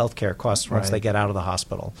 total health care costs, once they get out of the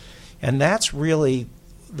hospital. And that's really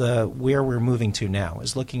where we're moving to now,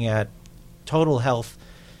 is looking at total health,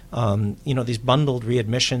 these bundled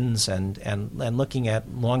readmissions and looking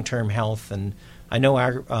at long-term health. And I know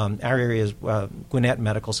our area, Gwinnett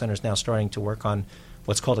Medical Center, is now starting to work on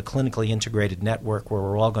what's called a clinically integrated network, where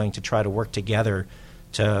we're all going to try to work together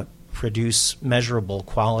to produce measurable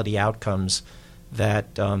quality outcomes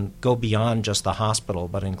that go beyond just the hospital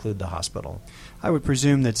but include the hospital. I would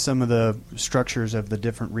presume that some of the structures of the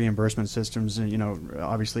different reimbursement systems,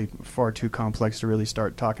 obviously far too complex to really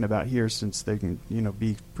start talking about here since they can,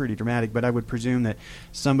 be pretty dramatic. But I would presume that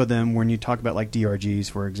some of them, when you talk about like DRGs,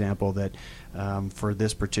 for example, that for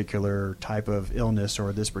this particular type of illness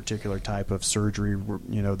or this particular type of surgery,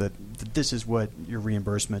 that this is what your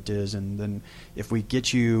reimbursement is. And then if we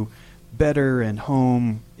get you better and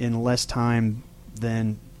home in less time,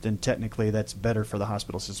 then technically that's better for the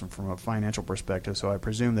hospital system from a financial perspective. So I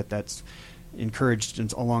presume that that's encouraged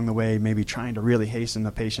along the way, maybe trying to really hasten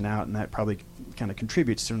the patient out, and that probably kind of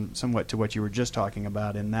contributes somewhat to what you were just talking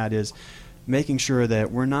about, and that is making sure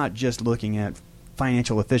that we're not just looking at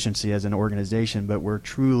financial efficiency as an organization, but we're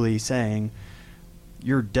truly saying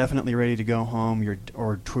you're definitely ready to go home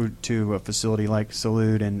or to a facility like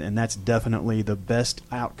Salud, and that's definitely the best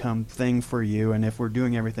outcome thing for you. And if we're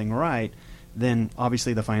doing everything right, then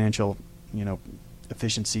obviously the financial,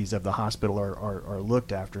 efficiencies of the hospital are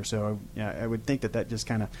looked after. So I would think that just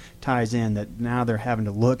kind of ties in that now they're having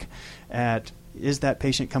to look at, is that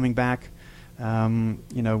patient coming back,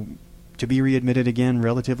 to be readmitted again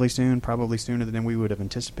relatively soon, probably sooner than we would have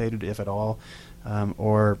anticipated, if at all,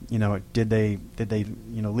 or did they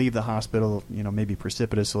leave the hospital maybe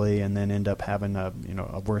precipitously and then end up having a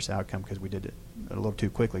worse outcome because we did it a little too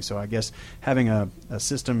quickly. So I guess having a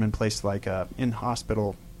system in place like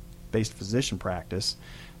in-hospital based physician practice,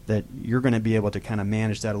 that you're going to be able to kind of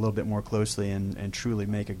manage that a little bit more closely and truly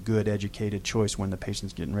make a good educated choice when the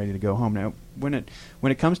patient's getting ready to go home. Now, when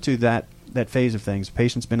it comes to that phase of things, the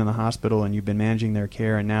patient's been in the hospital and you've been managing their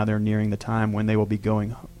care, and now they're nearing the time when they will be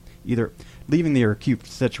going, either leaving their acute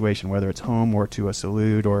situation, whether it's home or to a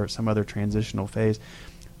Salud or some other transitional phase.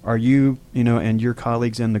 Are you, and your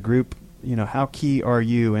colleagues in the group, how key are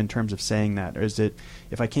you in terms of saying that? Or is it,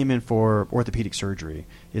 if I came in for orthopedic surgery,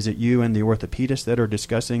 is it you and the orthopedist that are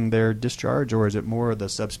discussing their discharge, or is it more the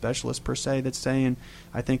subspecialist per se that's saying,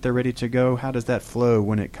 I think they're ready to go? How does that flow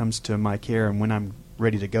when it comes to my care and when I'm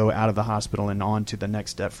ready to go out of the hospital and on to the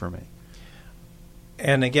next step for me?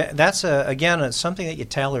 And again, that's something that you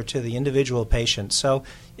tailor to the individual patient. So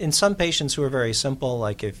in some patients who are very simple,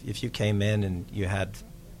 like if you came in and you had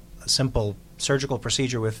a simple surgical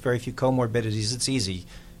procedure with very few comorbidities, it's easy.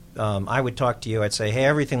 I would talk to you. I'd say, hey,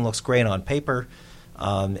 everything looks great on paper.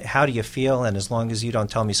 How do you feel? And as long as you don't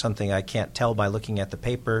tell me something I can't tell by looking at the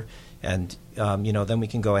paper, and then we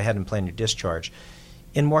can go ahead and plan your discharge.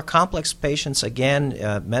 In more complex patients, again,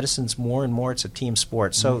 medicine's more and more, it's a team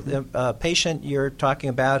sport. So the patient you're talking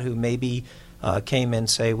about who maybe came in,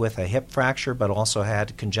 say, with a hip fracture but also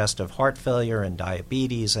had congestive heart failure and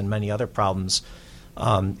diabetes and many other problems,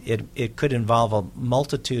 it could involve a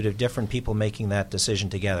multitude of different people making that decision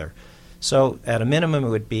together. So at a minimum, it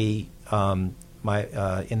would be, in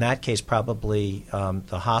that case, probably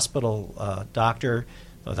the hospital doctor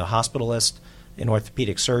or the hospitalist, an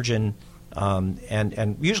orthopedic surgeon,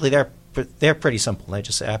 and usually they're pretty simple. They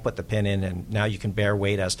just say, I put the pin in, and now you can bear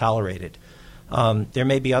weight as tolerated. There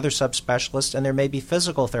may be other subspecialists, and there may be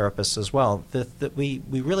physical therapists as well. We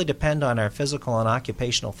really depend on our physical and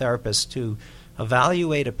occupational therapists to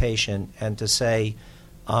evaluate a patient and to say,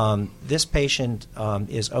 this patient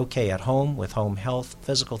is okay at home with home health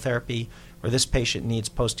physical therapy, or this patient needs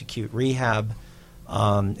post-acute rehab.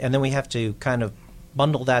 And then we have to kind of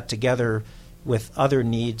bundle that together with other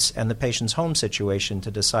needs and the patient's home situation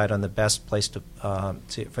to decide on the best place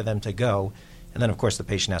for them to go. And then, of course, the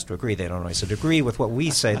patient has to agree. They don't always agree with what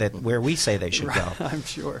we say, where we say they should go. I'm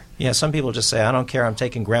sure. Yeah, some people just say, I don't care, I'm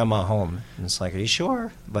taking grandma home. And it's like, are you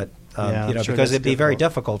sure? But, sure, because it'd be very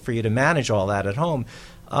difficult for you to manage all that at home.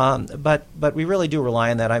 But we really do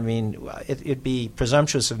rely on that. I mean, it'd be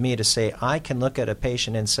presumptuous of me to say I can look at a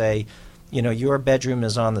patient and say, your bedroom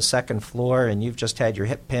is on the second floor and you've just had your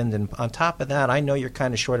hip pinned, and on top of that, I know you're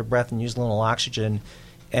kind of short of breath and use a little oxygen,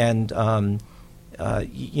 and I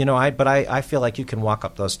feel like you can walk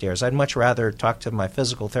up those stairs. I'd much rather talk to my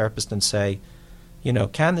physical therapist and say,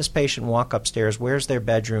 can this patient walk upstairs? Where's their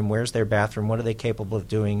bedroom? Where's their bathroom? What are they capable of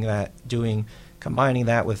doing? Combining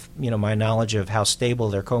that with my knowledge of how stable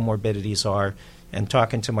their comorbidities are, and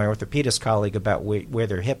talking to my orthopedist colleague about where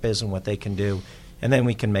their hip is and what they can do. And then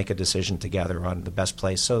we can make a decision together on the best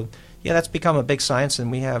place. So, that's become a big science,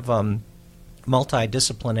 and we have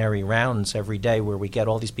multidisciplinary rounds every day where we get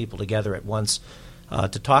all these people together at once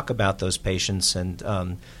to talk about those patients. And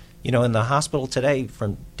in the hospital today,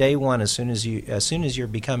 from day one, as soon as you're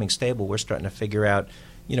becoming stable, we're starting to figure out,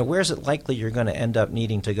 where is it likely you're going to end up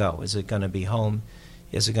needing to go? Is it going to be home?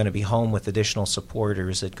 Is it going to be home with additional support,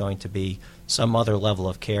 or is it going to be some other level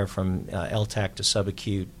of care from LTAC to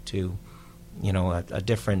subacute to a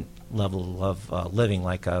different level of living,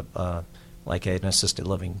 like an assisted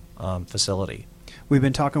living facility. We've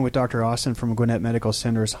been talking with Dr. Austin from Gwinnett Medical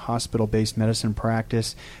Center's hospital-based medicine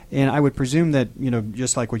practice, and I would presume that,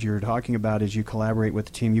 just like what you were talking about, as you collaborate with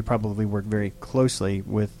the team, you probably work very closely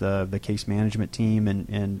with the case management team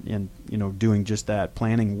and doing just that,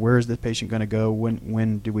 planning where is the patient going to go,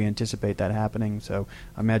 when do we anticipate that happening. So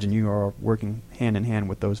I imagine you are working hand in hand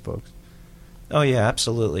with those folks. Oh yeah,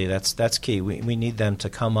 absolutely. That's key. We need them to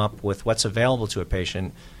come up with what's available to a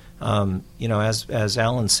patient. As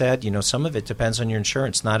Alan said, some of it depends on your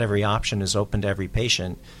insurance. Not every option is open to every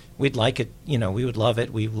patient. We'd like it, we would love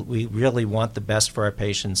it. We really want the best for our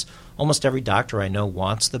patients. Almost every doctor I know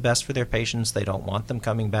wants the best for their patients. They don't want them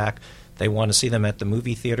coming back. They want to see them at the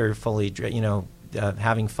movie theater fully,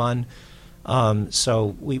 having fun.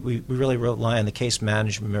 So we really rely on the case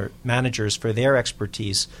managers for their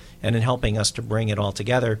expertise and in helping us to bring it all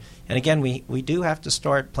together. And again, we do have to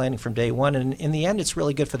start planning from day one. And in the end, it's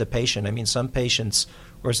really good for the patient. I mean, some patients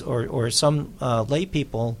or some lay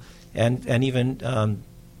people and even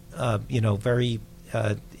very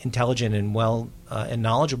intelligent and well and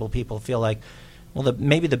knowledgeable people feel like, well,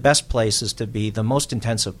 maybe the best place is to be the most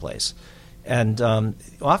intensive place. And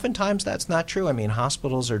oftentimes that's not true. I mean,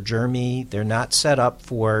 hospitals are germy. They're not set up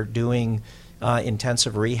for doing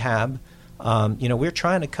intensive rehab. We're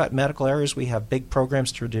trying to cut medical errors. We have big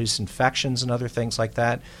programs to reduce infections and other things like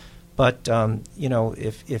that. But,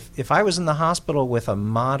 if I was in the hospital with a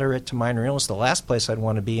moderate to minor illness, the last place I'd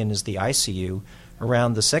want to be in is the ICU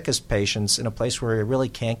around the sickest patients in a place where I really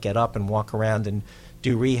can't get up and walk around and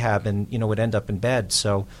do rehab and, would end up in bed.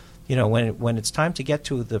 So, when it's time to get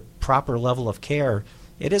to the proper level of care,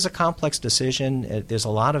 it is a complex decision. There's a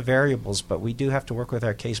lot of variables, but we do have to work with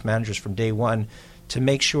our case managers from day one to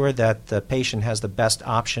make sure that the patient has the best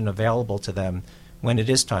option available to them when it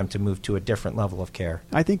is time to move to a different level of care.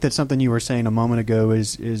 I think that something you were saying a moment ago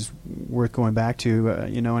is worth going back to,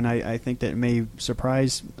 and I think that it may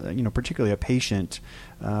surprise, particularly a patient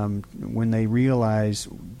when they realize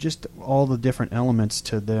just all the different elements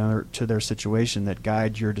to their situation that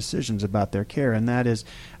guide your decisions about their care. And that is,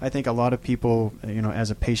 I think a lot of people,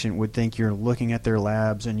 as a patient would think you're looking at their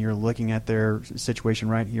labs and you're looking at their situation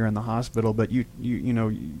right here in the hospital, but you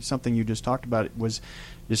something you just talked about was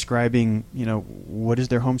describing, what is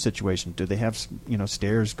their home situation? Do they have,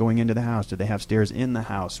 stairs going into the house? Do they have stairs in the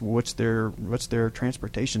house? What's their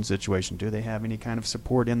transportation situation? Do they have any kind of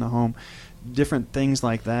support in the home? Different things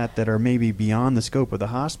like that are maybe beyond the scope of the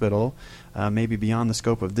hospital, maybe beyond the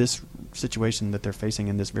scope of this situation that they're facing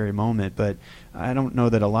in this very moment. But I don't know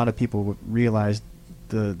that a lot of people would realize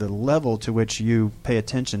the level to which you pay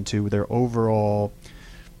attention to their overall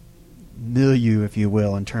milieu, if you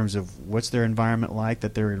will, in terms of what's their environment like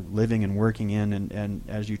that they're living and working in, and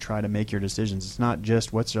as you try to make your decisions, it's not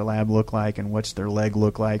just what's their lab look like and what's their leg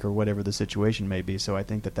look like or whatever the situation may be. So I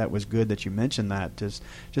think that was good that you mentioned that,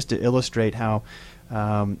 just to illustrate how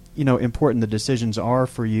important the decisions are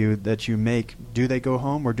for you that you make. Do they go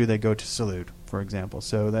home or do they go to Salud, for example?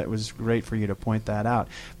 So that was great for you to point that out.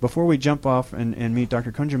 Before we jump off and meet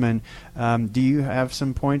Dr. Kungerman, do you have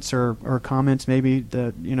some points or comments maybe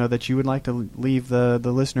that you would like to leave the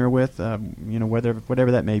listener with,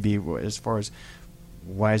 whatever that may be, as far as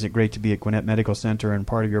why is it great to be at Gwinnett Medical Center and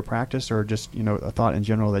part of your practice, or just a thought in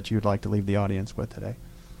general that you'd like to leave the audience with today?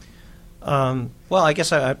 Well, I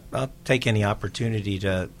guess I'll take any opportunity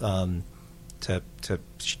to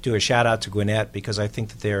do a shout out to Gwinnett, because I think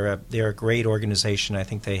that they're a great organization. I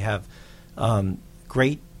think they have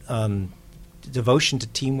great devotion to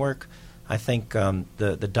teamwork. I think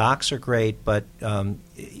the docs are great, but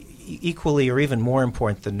equally or even more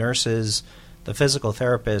important, the nurses, the physical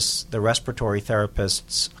therapists, the respiratory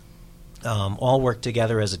therapists, all work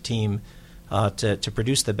together as a team to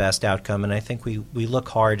produce the best outcome. And I think we look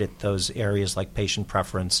hard at those areas like patient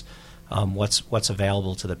preference, what's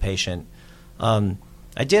available to the patient.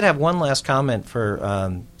 I did have one last comment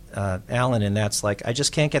for Alan, and that's I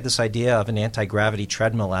just can't get this idea of an anti-gravity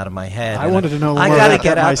treadmill out of my head. I wanted to know more about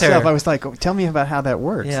that myself. I was like, tell me about how that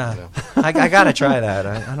works. Yeah, I got to try that.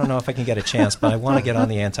 I don't know if I can get a chance, but I want to get on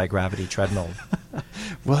the anti-gravity treadmill.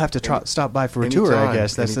 We'll have to stop by for a tour, I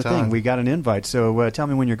guess. That's the thing. We got an invite, so tell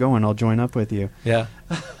me when you're going. I'll join up with you. Yeah.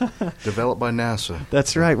 Developed by NASA.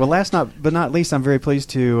 That's right. Well, last but not least, I'm very pleased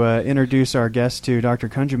to introduce our guest to Dr.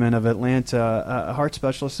 Kungerman of Atlanta, a heart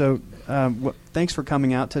specialist. So thanks for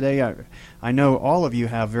coming out today. I know all of you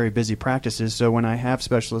have very busy practices, so when I have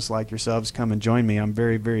specialists like yourselves come and join me, I'm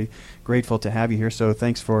very, very grateful to have you here. So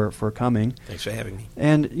thanks for coming. Thanks for having me.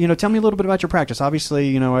 And, tell me a little bit about your practice.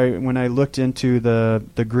 Obviously, when I looked into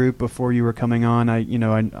the group before you were coming on,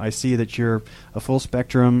 I see that you're a full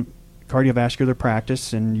spectrum cardiovascular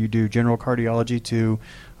practice, and you do general cardiology to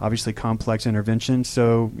obviously complex interventions.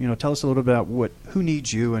 So, tell us a little bit about who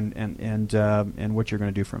needs you and what you're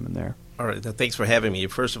going to do from in there. All right. Thanks for having me.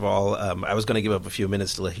 First of all, I was going to give up a few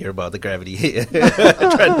minutes to hear about the gravity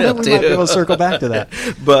treadmill, we might be able to circle back to that.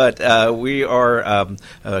 But we are a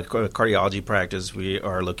cardiology practice. We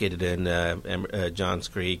are located in Johns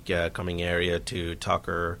Creek, Cumming area to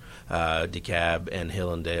Tucker, DeKalb, and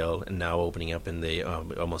Hillendale, and now opening up in the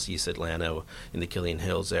almost East Atlanta in the Killeen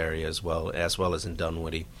Hills area as well as in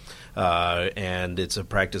Dunwoody. And it's a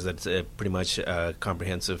practice that's pretty much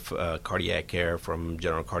comprehensive cardiac care, from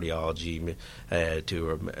general cardiology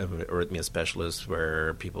to arrhythmia specialists,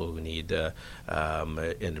 where people who need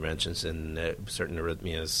interventions in certain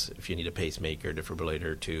arrhythmias, if you need a pacemaker,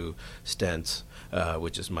 defibrillator, to stents,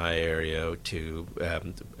 which is my area, to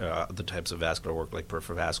the types of vascular work like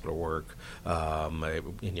peripheral vascular work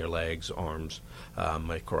in your legs, arms,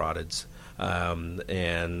 carotids.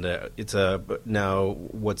 It's now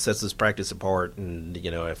what sets this practice apart, and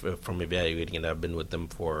from evaluating it, I've been with them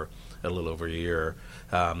for a little over a year.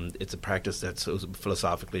 It's a practice that's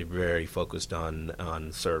philosophically very focused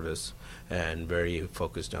on service and very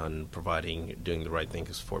focused on doing the right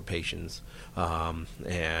things for patients,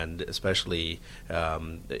 and especially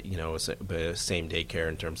same day care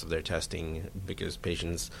in terms of their testing, because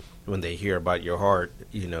patients, when they hear about your heart,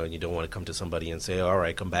 you don't want to come to somebody and say, all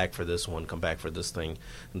right, come back for this one, come back for this thing.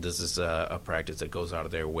 And this is a practice that goes out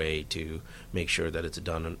of their way to make sure that it's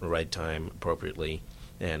done at the right time, appropriately,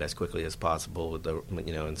 and as quickly as possible.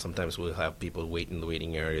 And sometimes we'll have people wait in the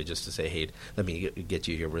waiting area just to say, hey, let me get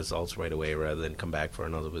you your results right away, rather than come back for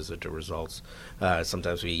another visit to results.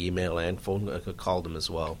 Sometimes we email and phone call them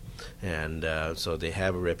as well. And so they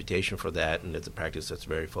have a reputation for that, and it's a practice that's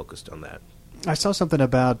very focused on that. I saw something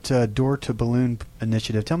about Door to Balloon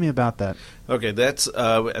initiative. Tell me about that. Okay, that's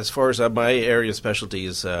as far as my area of specialty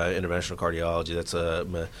is interventional cardiology. That's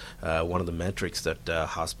one of the metrics that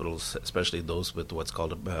hospitals, especially those with what's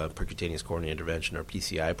called a percutaneous coronary intervention or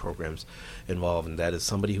PCI programs, involve, and that is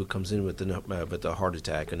somebody who comes in with a heart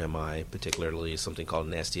attack, an MI, particularly something called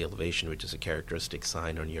an ST elevation, which is a characteristic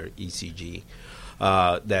sign on your ECG.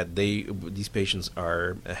 That these patients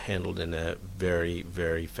are handled in a very,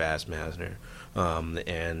 very fast manner.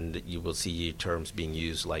 And you will see terms being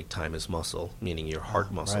used like time is muscle, meaning your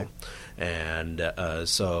heart muscle. Right. And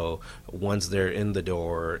so once they're in the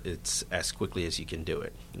door, it's as quickly as you can do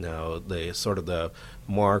it. Now, the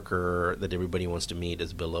marker that everybody wants to meet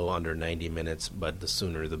is under 90 minutes, but the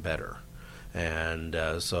sooner the better. And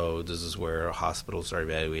so this is where hospitals are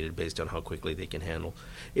evaluated based on how quickly they can handle.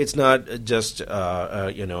 It's not just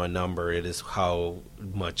a number. It is how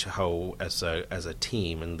as a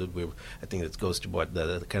team, and I think that goes to what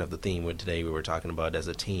the kind of the theme today we were talking about as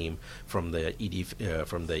a team, from the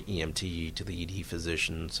from the EMT to the ED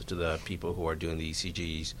physicians to the people who are doing the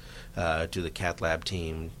ECGs to the cath lab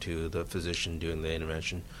team to the physician doing the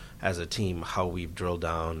intervention. As a team, how we've drilled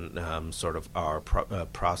down sort of our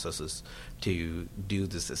processes to do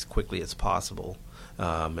this as quickly as possible,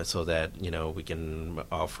 so that we can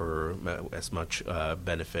offer as much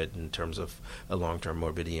benefit in terms of a long-term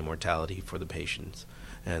morbidity and mortality for the patients.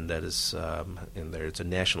 And that is, it's a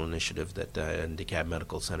national initiative that and DeKalb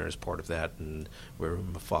Medical Center is part of that, and we're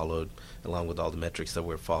followed along with all the metrics that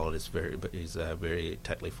we're followed. Is very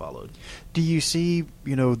tightly followed. Do you see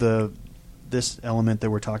this element that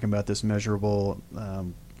we're talking about, this measurable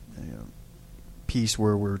piece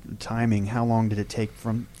where we're timing, how long did it take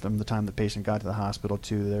from the time the patient got to the hospital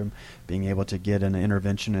to them being able to get an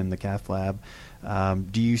intervention in the cath lab?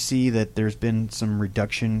 Do you see that there's been some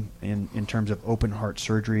reduction in terms of open heart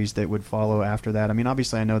surgeries that would follow after that? I mean,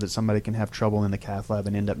 obviously I know that somebody can have trouble in the cath lab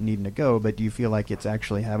and end up needing to go, but do you feel like it's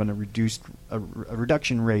actually having a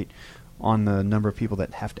reduction rate on the number of people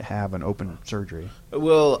that have to have an open surgery?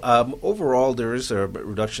 Well, overall there is a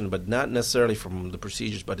reduction, but not necessarily from the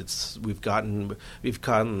procedures. But we've got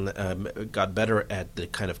better at the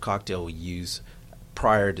kind of cocktail we use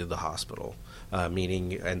prior to the hospital.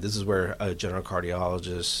 meaning, and this is where a general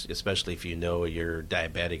cardiologist, especially if you know you're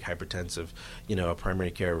diabetic, hypertensive, a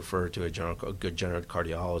primary care refer to a good general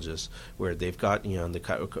cardiologist, where they've got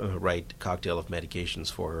the right cocktail of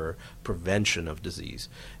medications for prevention of disease.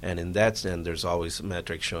 And in that sense, there's always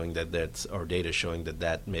metrics showing or data showing that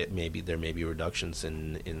there may be reductions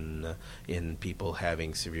in people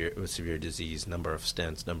having severe disease, number of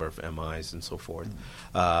stents, number of MIs, and so forth.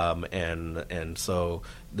 And so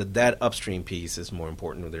that upstream piece is more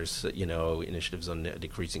important. There's initiatives on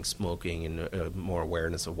decreasing smoking and more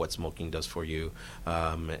awareness of what smoking does for you,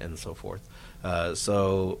 and so forth.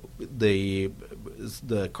 So the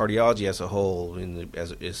cardiology as a whole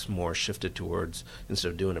is more shifted towards, instead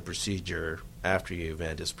of doing a procedure after your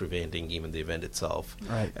event, is preventing even the event itself.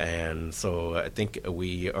 Right. And so I think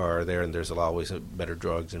we are there, and there's always better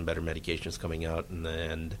drugs and better medications coming out,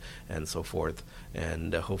 and so forth.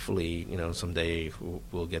 And hopefully, someday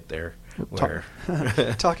we'll get there. Where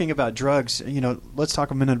Talking about drugs, let's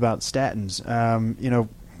talk a minute about statins.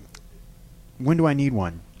 When do I need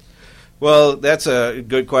one? Well, that's a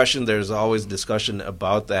good question. There's always discussion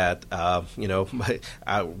about that.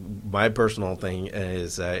 My personal thing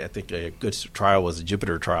is I think a good trial was the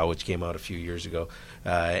Jupiter trial, which came out a few years ago,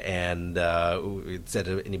 and it said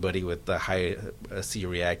anybody with the high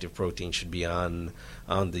C-reactive protein should be on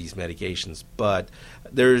these medications. But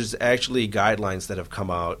there's actually guidelines that have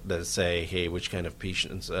come out that say, hey, which kind of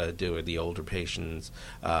patients do the older patients.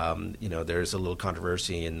 There's a little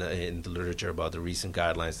controversy in the literature about the recent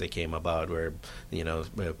guidelines that came about, where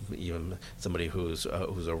even somebody who's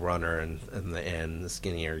a runner and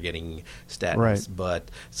skinny are getting statins. Right.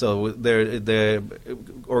 But so the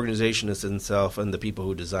organization itself and the people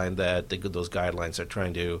who designed those guidelines are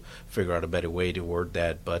trying to figure out a better way to word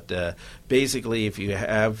that. But basically, if you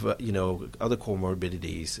have other comorbidities,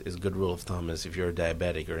 is a good rule of thumb is if you're a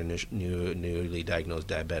diabetic or a newly diagnosed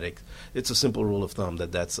diabetic, it's a simple rule of thumb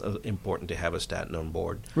that's important to have a statin on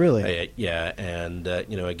board. Really? Yeah, and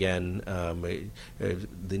again,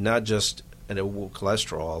 not just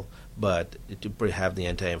cholesterol, but to have the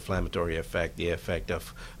anti-inflammatory effect, the effect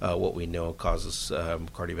of what we know causes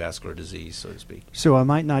cardiovascular disease, so to speak. So I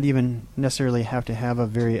might not even necessarily have to have a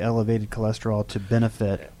very elevated cholesterol to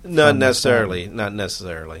benefit. Not necessarily, and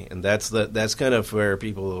that's kind of where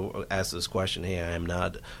people ask this question. Hey,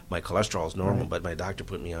 my cholesterol is normal, right, but my doctor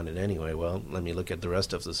put me on it anyway. Well, let me look at the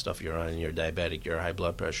rest of the stuff you're on. You're diabetic, you're high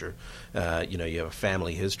blood pressure. You have a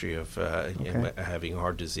family history of having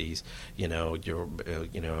heart disease. Your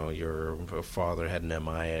father had an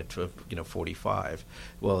MI at 45.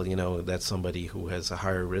 Well, that's somebody who has a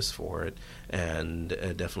higher risk for it, and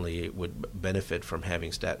definitely would benefit from having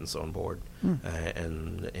statins on board,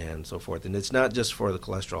 and so forth. And it's not just for the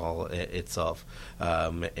cholesterol itself,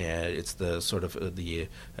 and it's the sort of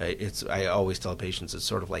I always tell patients it's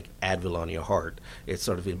sort of like Advil on your heart. It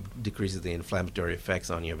sort of decreases the inflammatory effects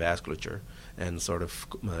on your vasculature, and sort of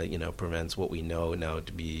prevents what we know now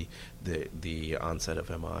to be the onset of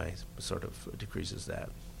MI. Sort of decreases that.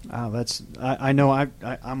 I know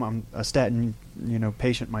I'm a statin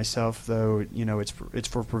patient myself, though it's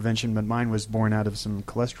for prevention, but mine was born out of some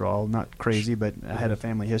cholesterol, not crazy, but I had a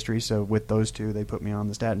family history, so with those two they put me on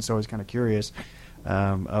the statin. So I was kind of curious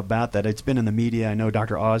about that. It's been in the media. I know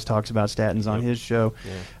Dr. Oz talks about statins on his show.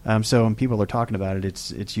 Yeah. So when people are talking about it,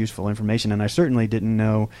 it's useful information, and I certainly didn't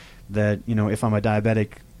know that if I'm a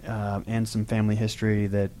diabetic and some family history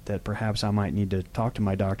that perhaps I might need to talk to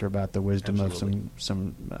my doctor about the wisdom Absolutely. of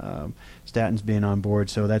some statins being on board.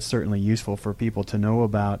 So that's certainly useful for people to know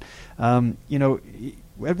about. At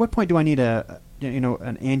what point do I need an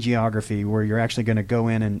angiography where you're actually going to go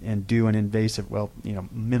in and do an invasive,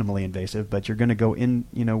 minimally invasive, but you're going to go in,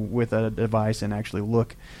 with a device and actually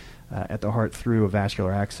look at the heart through a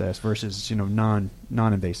vascular access versus,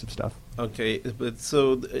 non-invasive stuff? Okay, but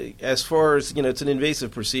so as far as, it's an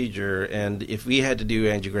invasive procedure, and if we had to do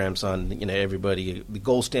angiograms on, everybody, the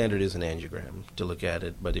gold standard is an angiogram to look at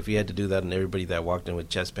it, but if we had to do that on everybody that walked in with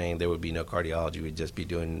chest pain, there would be no cardiology, we'd just be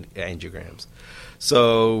doing angiograms.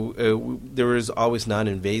 So there is always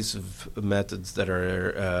non-invasive methods that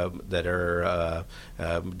are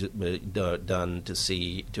done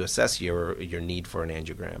to assess your need for an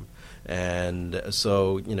angiogram. And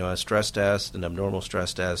so, a stress test, an abnormal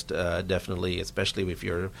stress test, definitely, especially if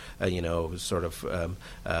you're, sort of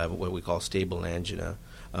what we call stable angina.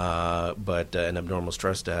 But an abnormal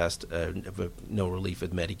stress test, no relief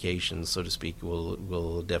with medications, so to speak,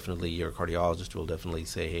 will definitely, your cardiologist will definitely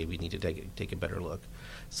say, hey, we need to take a better look.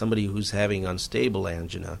 somebody who's having unstable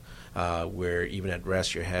angina, where even at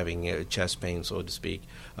rest you're having chest pain, so to speak.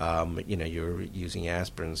 You're using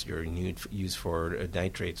aspirins, you're used for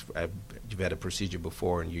nitrates. You've had a procedure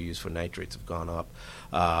before and your use for nitrates have gone up,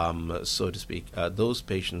 so to speak. Those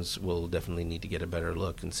patients will definitely need to get a better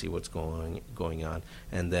look and see what's going on.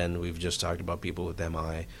 And then we've just talked about people with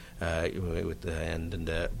MI, with the end, and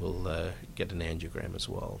will get an angiogram as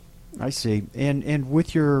well. I see. And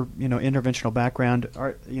with your interventional background,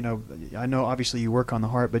 I know obviously you work on the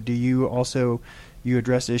heart, but do you also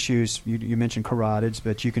address issues? You mentioned carotids,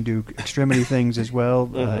 but you can do extremity things as well.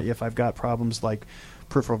 If I've got problems like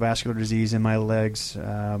peripheral vascular disease in my legs,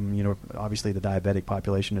 obviously the diabetic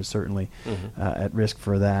population is certainly at risk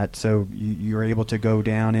for that. So you're able to go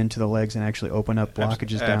down into the legs and actually open up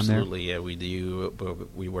blockages down there? Absolutely, yeah, we do.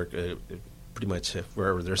 We work pretty much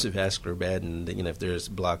wherever there's a vascular bed, and if there's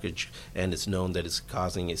blockage and it's known that it's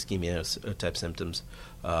causing ischemia type symptoms,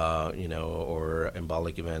 or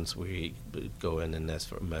embolic events, we go in and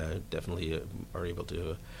definitely are able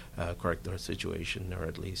to correct the situation, or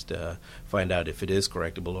at least find out if it is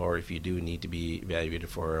correctable, or if you do need to be evaluated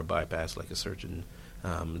for a bypass, like a surgeon,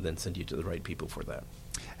 then send you to the right people for that.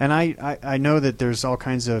 And I know that there's all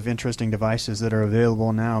kinds of interesting devices that are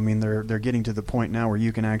available now. I mean, they're getting to the point now where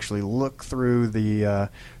you can actually look through the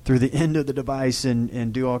end of the device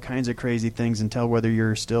and do all kinds of crazy things and tell whether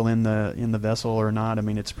you're still in the vessel or not. I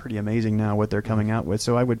mean, it's pretty amazing now what they're coming out with.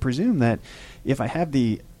 So I would presume that if I have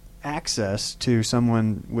the access to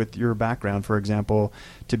someone with your background, for example,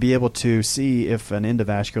 to be able to see if an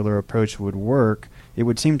endovascular approach would work, it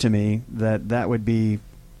would seem to me that would be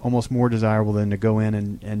almost more desirable than to go in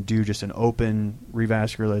and do just an open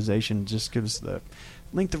revascularization. Just gives the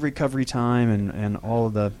length of recovery time and all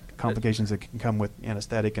of the complications that can come with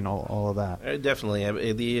anesthetic and all of that. Definitely.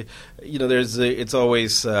 It's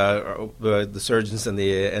always the surgeons and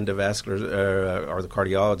the endovascular or the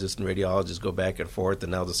cardiologists and radiologists go back and forth,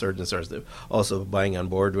 and now the surgeons are also buying on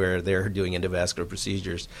board where they're doing endovascular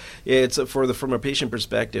procedures. It's from a patient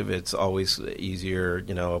perspective, it's always easier.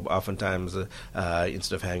 Oftentimes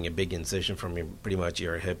instead of having a big incision from pretty much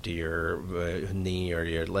your hip to your knee or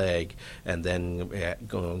your leg, and then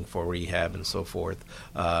going for rehab and so forth.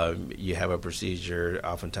 You have a procedure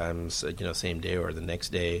oftentimes, same day or the next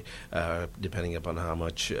day, depending upon how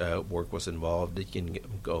much work was involved. You can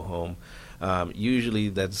go home. Usually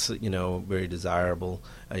that's, very desirable.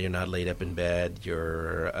 You're not laid up in bed.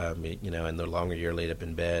 You're, and the longer you're laid up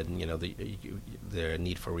in bed, the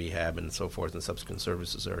need for rehab and so forth and subsequent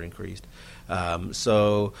services are increased.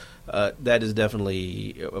 So that is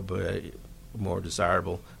definitely more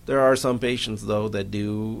desirable. There are some patients, though, that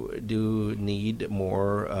do need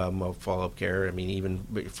more follow-up care. I mean,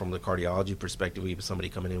 even from the cardiology perspective, we have somebody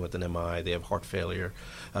coming in with an MI, they have heart failure,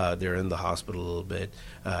 they're in the hospital a little bit.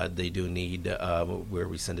 They do need where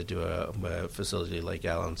we send it to a facility like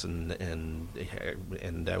Allen's, and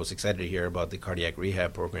I was excited to hear about the cardiac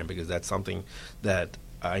rehab program, because that's something that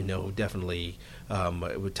I know definitely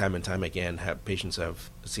with time and time again, patients have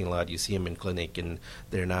seen a lot. You see them in clinic and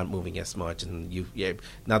they're not moving as much, and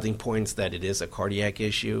nothing points that it is a cardiac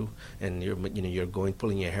issue, and you're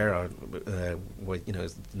pulling your hair out.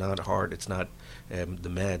 It's not heart, it's not the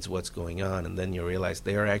meds, what's going on, and then you realize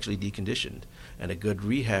they are actually deconditioned. And a good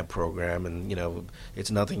rehab program, and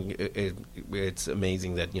it's nothing. It's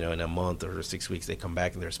amazing that in a month or 6 weeks they come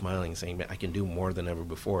back and they're smiling, saying, "I can do more than ever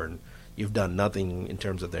before." And you've done nothing in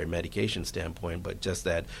terms of their medication standpoint, but just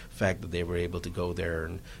that fact that they were able to go there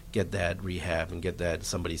and get that rehab and get that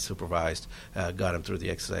somebody supervised, got them through the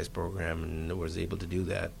exercise program and was able to do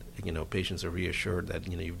that. Patients are reassured that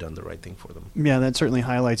you've done the right thing for them. Yeah, that certainly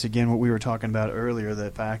highlights again what we were talking about earlier,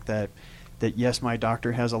 the fact that yes, my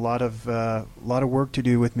doctor has a lot of work to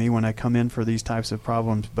do with me when I come in for these types of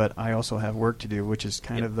problems, but I also have work to do, which is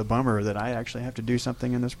kind of the bummer that I actually have to do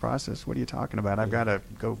something in this process. What are you talking about? I've got to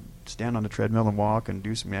go stand on the treadmill and walk and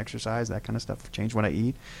do some exercise, that kind of stuff, change what I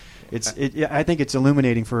eat. I think it's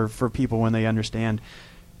illuminating for people when they understand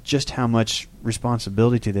just how much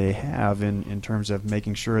responsibility they have in terms of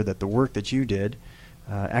making sure that the work that you did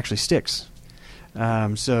actually sticks.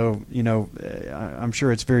 I'm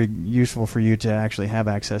sure it's very useful for you to actually have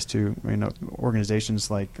access to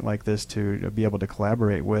organizations like this to be able to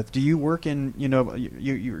collaborate with. Do you work in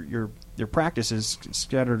your practice is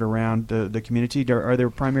scattered around the community? Are there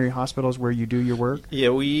primary hospitals where you do your work? Yeah,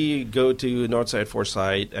 we go to Northside,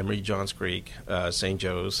 Forsyth, Emory, Johns Creek, St.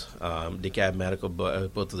 Joe's, DeKalb Medical,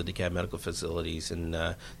 both of the DeKalb Medical facilities, and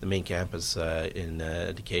the main campus in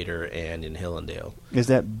Decatur and in Hillendale. Is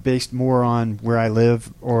that based more on where I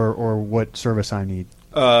live or what service I need?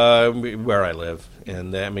 Where I live,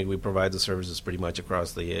 and I mean we provide the services pretty much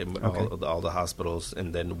across the all the hospitals.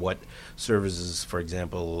 And then what services, for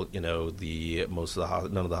example, none of the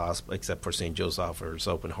hospitals except for St. Joe's offers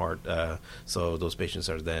open heart. So those patients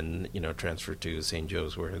are then transferred to St.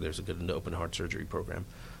 Joe's, where there's a good open heart surgery program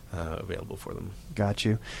available for them. Got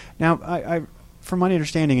you. Now, I from my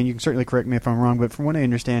understanding, and you can certainly correct me if I'm wrong, but from what I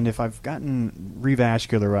understand, if I've gotten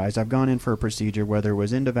revascularized, I've gone in for a procedure, whether it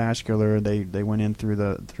was endovascular, they went in through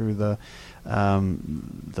the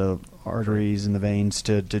arteries and the veins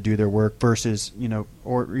to do their work, versus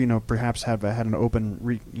perhaps have had an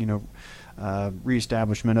open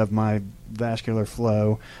reestablishment of my vascular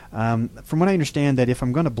flow. From what I understand, that if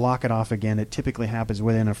I'm going to block it off again, it typically happens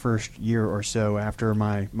within a first year or so after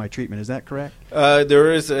my treatment. Is that correct?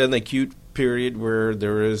 There is an acute period where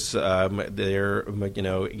there is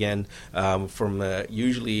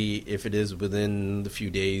usually if it is within the few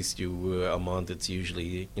days to a month, it's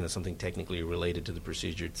usually something technically related to the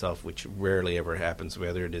procedure itself, which rarely ever happens,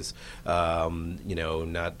 whether it is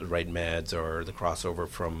not the right meds or the crossover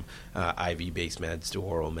from IV based meds to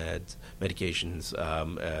oral medications.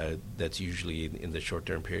 That's usually in the short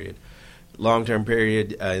term period. Long-term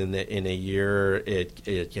period, in a year,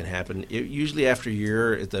 it can happen. Usually after a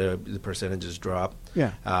year, the percentages drop.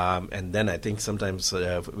 Yeah. And then I think sometimes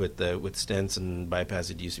with stents and bypass,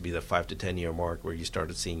 it used to be the 5 to 10 year mark where you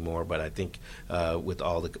started seeing more. But I think with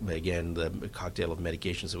all the cocktail of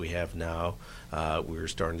medications that we have now, we're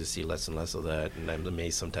starting to see less and less of that. And I'm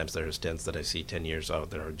amazed sometimes there are stents that I see 10 years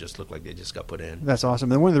out that just look like they just got put in. That's awesome.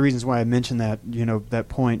 And one of the reasons why I mentioned that, that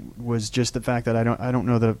point was just the fact that I don't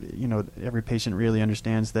know that every patient really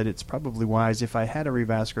understands that it's probably wise. If I had a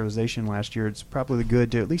revascularization last year, it's probably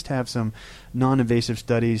good to at least have some non-invasive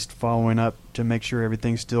studies following up to make sure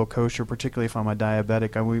everything's still kosher, particularly if I'm a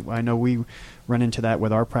diabetic. I know we run into that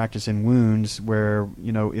with our practice in wounds, where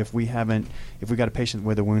if we got a patient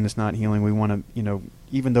with a wound that's not healing, we want to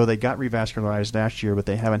even though they got revascularized last year, but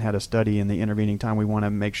they haven't had a study in the intervening time, we want to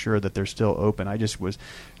make sure that they're still open. I just was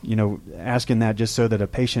asking that just so that a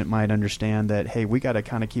patient might understand that, hey, we got to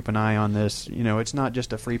kind of keep an eye on this. It's not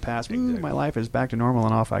just a free pass. Exactly. My life is back to normal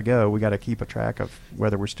and off I go. We got to keep a track of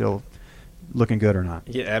whether we're still looking good or not.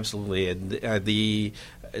 Yeah, absolutely. And the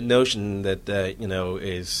notion that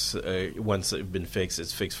is once it's been fixed,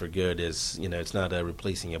 it's fixed for good. Is it's not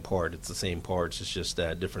replacing a part; it's the same parts. It's just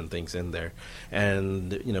different things in there.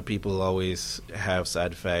 And people always have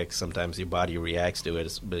side effects. Sometimes your body reacts to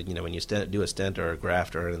it. But when you do a stent or a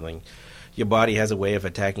graft or anything, your body has a way of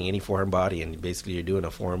attacking any foreign body, and basically you're doing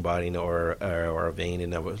a foreign body or a vein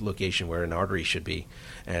in a location where an artery should be,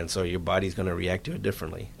 and so your body's going to react to it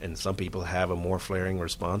differently. And some people have a more flaring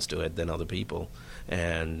response to it than other people,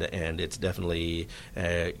 and it's definitely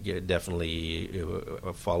a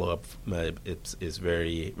follow up. Is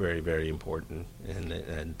very, very, very important,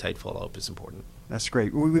 and tight follow up is important. That's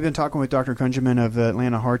great. We've been talking with Dr. Kunjman of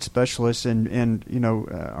Atlanta Heart Specialists, and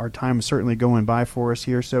our time is certainly going by for us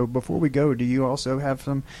here. So before we go, do you also have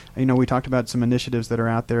some, we talked about some initiatives that are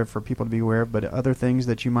out there for people to be aware of, but other things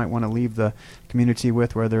that you might want to leave the community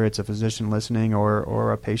with, whether it's a physician listening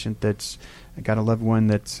or a patient that's got a loved one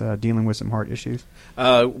that's dealing with some heart issues?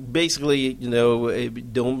 Basically,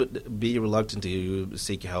 don't be reluctant to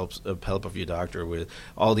seek help of your doctor with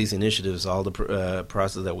all these initiatives, all the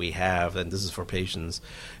process that we have, and this is for patients.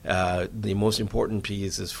 The most important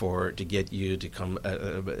piece is to get you to come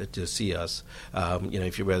to see us.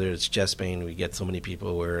 Whether it's chest pain, we get so many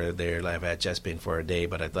people where I've had chest pain for a day,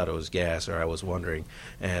 but I thought it was gas, or I was wondering,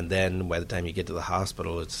 and then by the time you get to the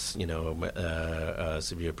hospital, it's a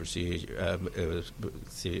severe procedure.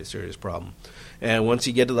 Serious problem. And once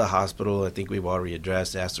you get to the hospital, I think we've already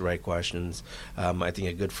asked the right questions. I think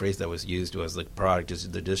a good phrase that was used was the product is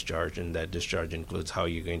the discharge, and that discharge includes how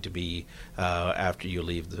you're going to be after you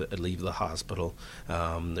leave the hospital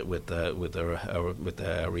with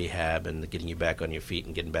the rehab and getting you back on your feet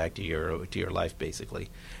and getting back to your life, basically.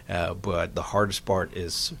 But the hardest part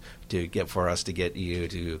is for us to get you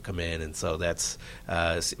to come in, and so that's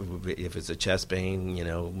if it's a chest pain,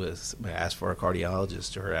 ask for a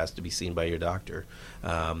cardiologist or ask to be seen by your doctor.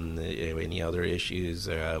 Any other issues,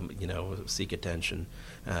 seek attention,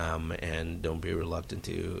 and don't be reluctant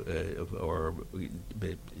to,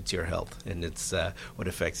 it's your health, and it's what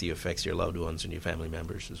affects you affects your loved ones and your family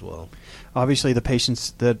members as well. Obviously, the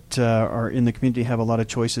patients that are in the community have a lot of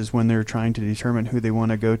choices when they're trying to determine who they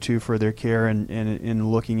want to go to for their care, and in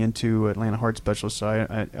looking into Atlanta Heart Specialists.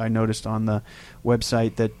 So I noticed on the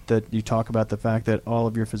website that you talk about the fact that all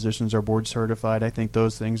of your physicians are board certified. I think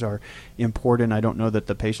those things are important. I don't know that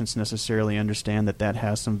the patients necessarily understand that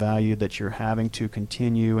has some value, that you're having to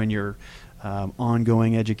continue in your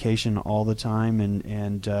ongoing education all the time,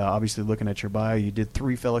 and obviously looking at your bio, you did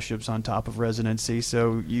 3 fellowships on top of residency,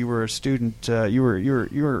 so you were a student. You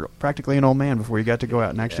were practically an old man before you got to go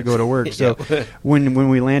out and actually go to work. So when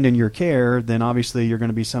we land in your care, then obviously you're going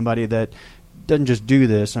to be somebody that doesn't just do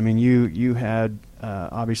this. I mean, you had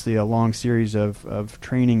obviously a long series of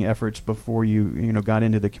training efforts before you got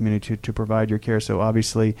into the community to provide your care. So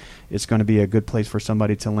obviously it's going to be a good place for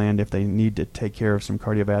somebody to land if they need to take care of some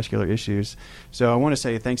cardiovascular issues. So I want to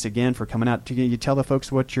say thanks again for coming out. Can you tell the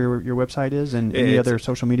folks what your website is and any other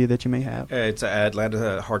social media that you may have? It's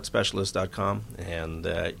AtlantaHeartSpecialist.com, and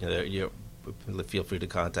you feel free to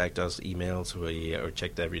contact us, emails, or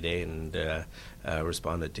check that every day and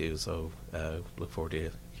responded to. So look forward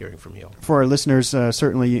to hearing from you all. For our listeners,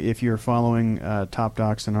 certainly if you're following Top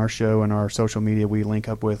Docs and our show and our social media, we link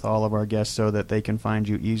up with all of our guests so that they can find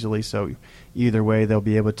you easily. So either way, they'll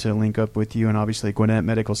be able to link up with you. And obviously, Gwinnett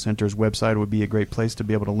Medical Center's website would be a great place to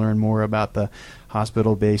be able to learn more about the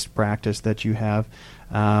hospital-based practice that you have.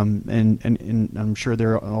 And I'm sure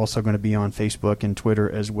they're also going to be on Facebook and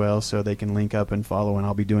Twitter as well, so they can link up and follow, and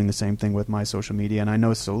I'll be doing the same thing with my social media. And I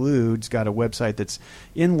know Salud's got a website that's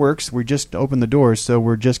in works. We just opened the doors, so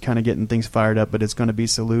we're just kind of getting things fired up, but it's going to be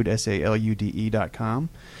Salud, SALUDE.com.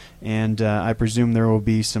 And I presume there will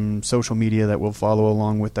be some social media that will follow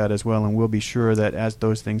along with that as well, and we'll be sure that as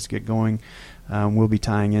those things get going, we'll be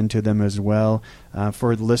tying into them as well.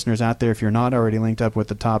 For the listeners out there, if you're not already linked up with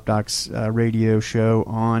the Top Docs radio show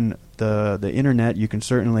on the internet, you can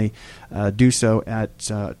certainly do so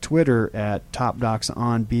at Twitter at Top Docs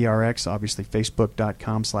on BRX, obviously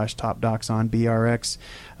Facebook.com/Top Docs on BRX.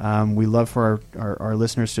 We love for our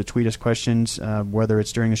listeners to tweet us questions, whether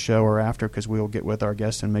it's during the show or after, because we'll get with our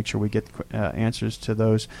guests and make sure we get answers to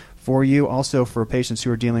those for you. Also, for patients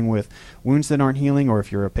who are dealing with wounds that aren't healing, or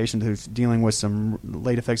if you're a patient who's dealing with some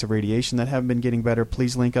late effects of radiation that haven't been getting better,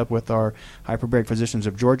 please link up with our Hyperbaric Physicians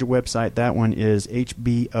of Georgia website. That one is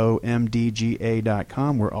hbomdga.com.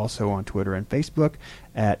 We're also on Twitter and Facebook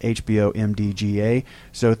at HBOMDGA.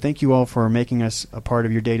 So thank you all for making us a part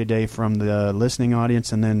of your day-to-day from the listening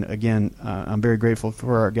audience. And then, again, I'm very grateful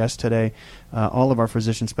for our guests today. All of our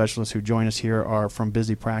physician specialists who join us here are from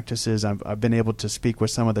busy practices. I've been able to speak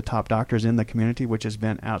with some of the top doctors in the community, which has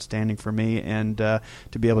been outstanding for me, and to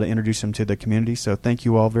be able to introduce them to the community. So thank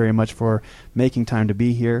you all very much for making time to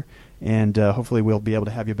be here. And hopefully we'll be able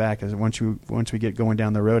to have you back. As once we get going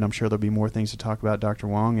down the road, I'm sure there'll be more things to talk about, Dr.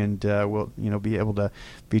 Wong, and we'll be able to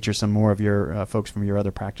feature some more of your folks from your other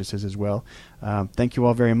practices as well. Thank you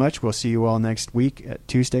all very much. We'll see you all next week at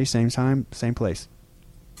Tuesday, same time, same place.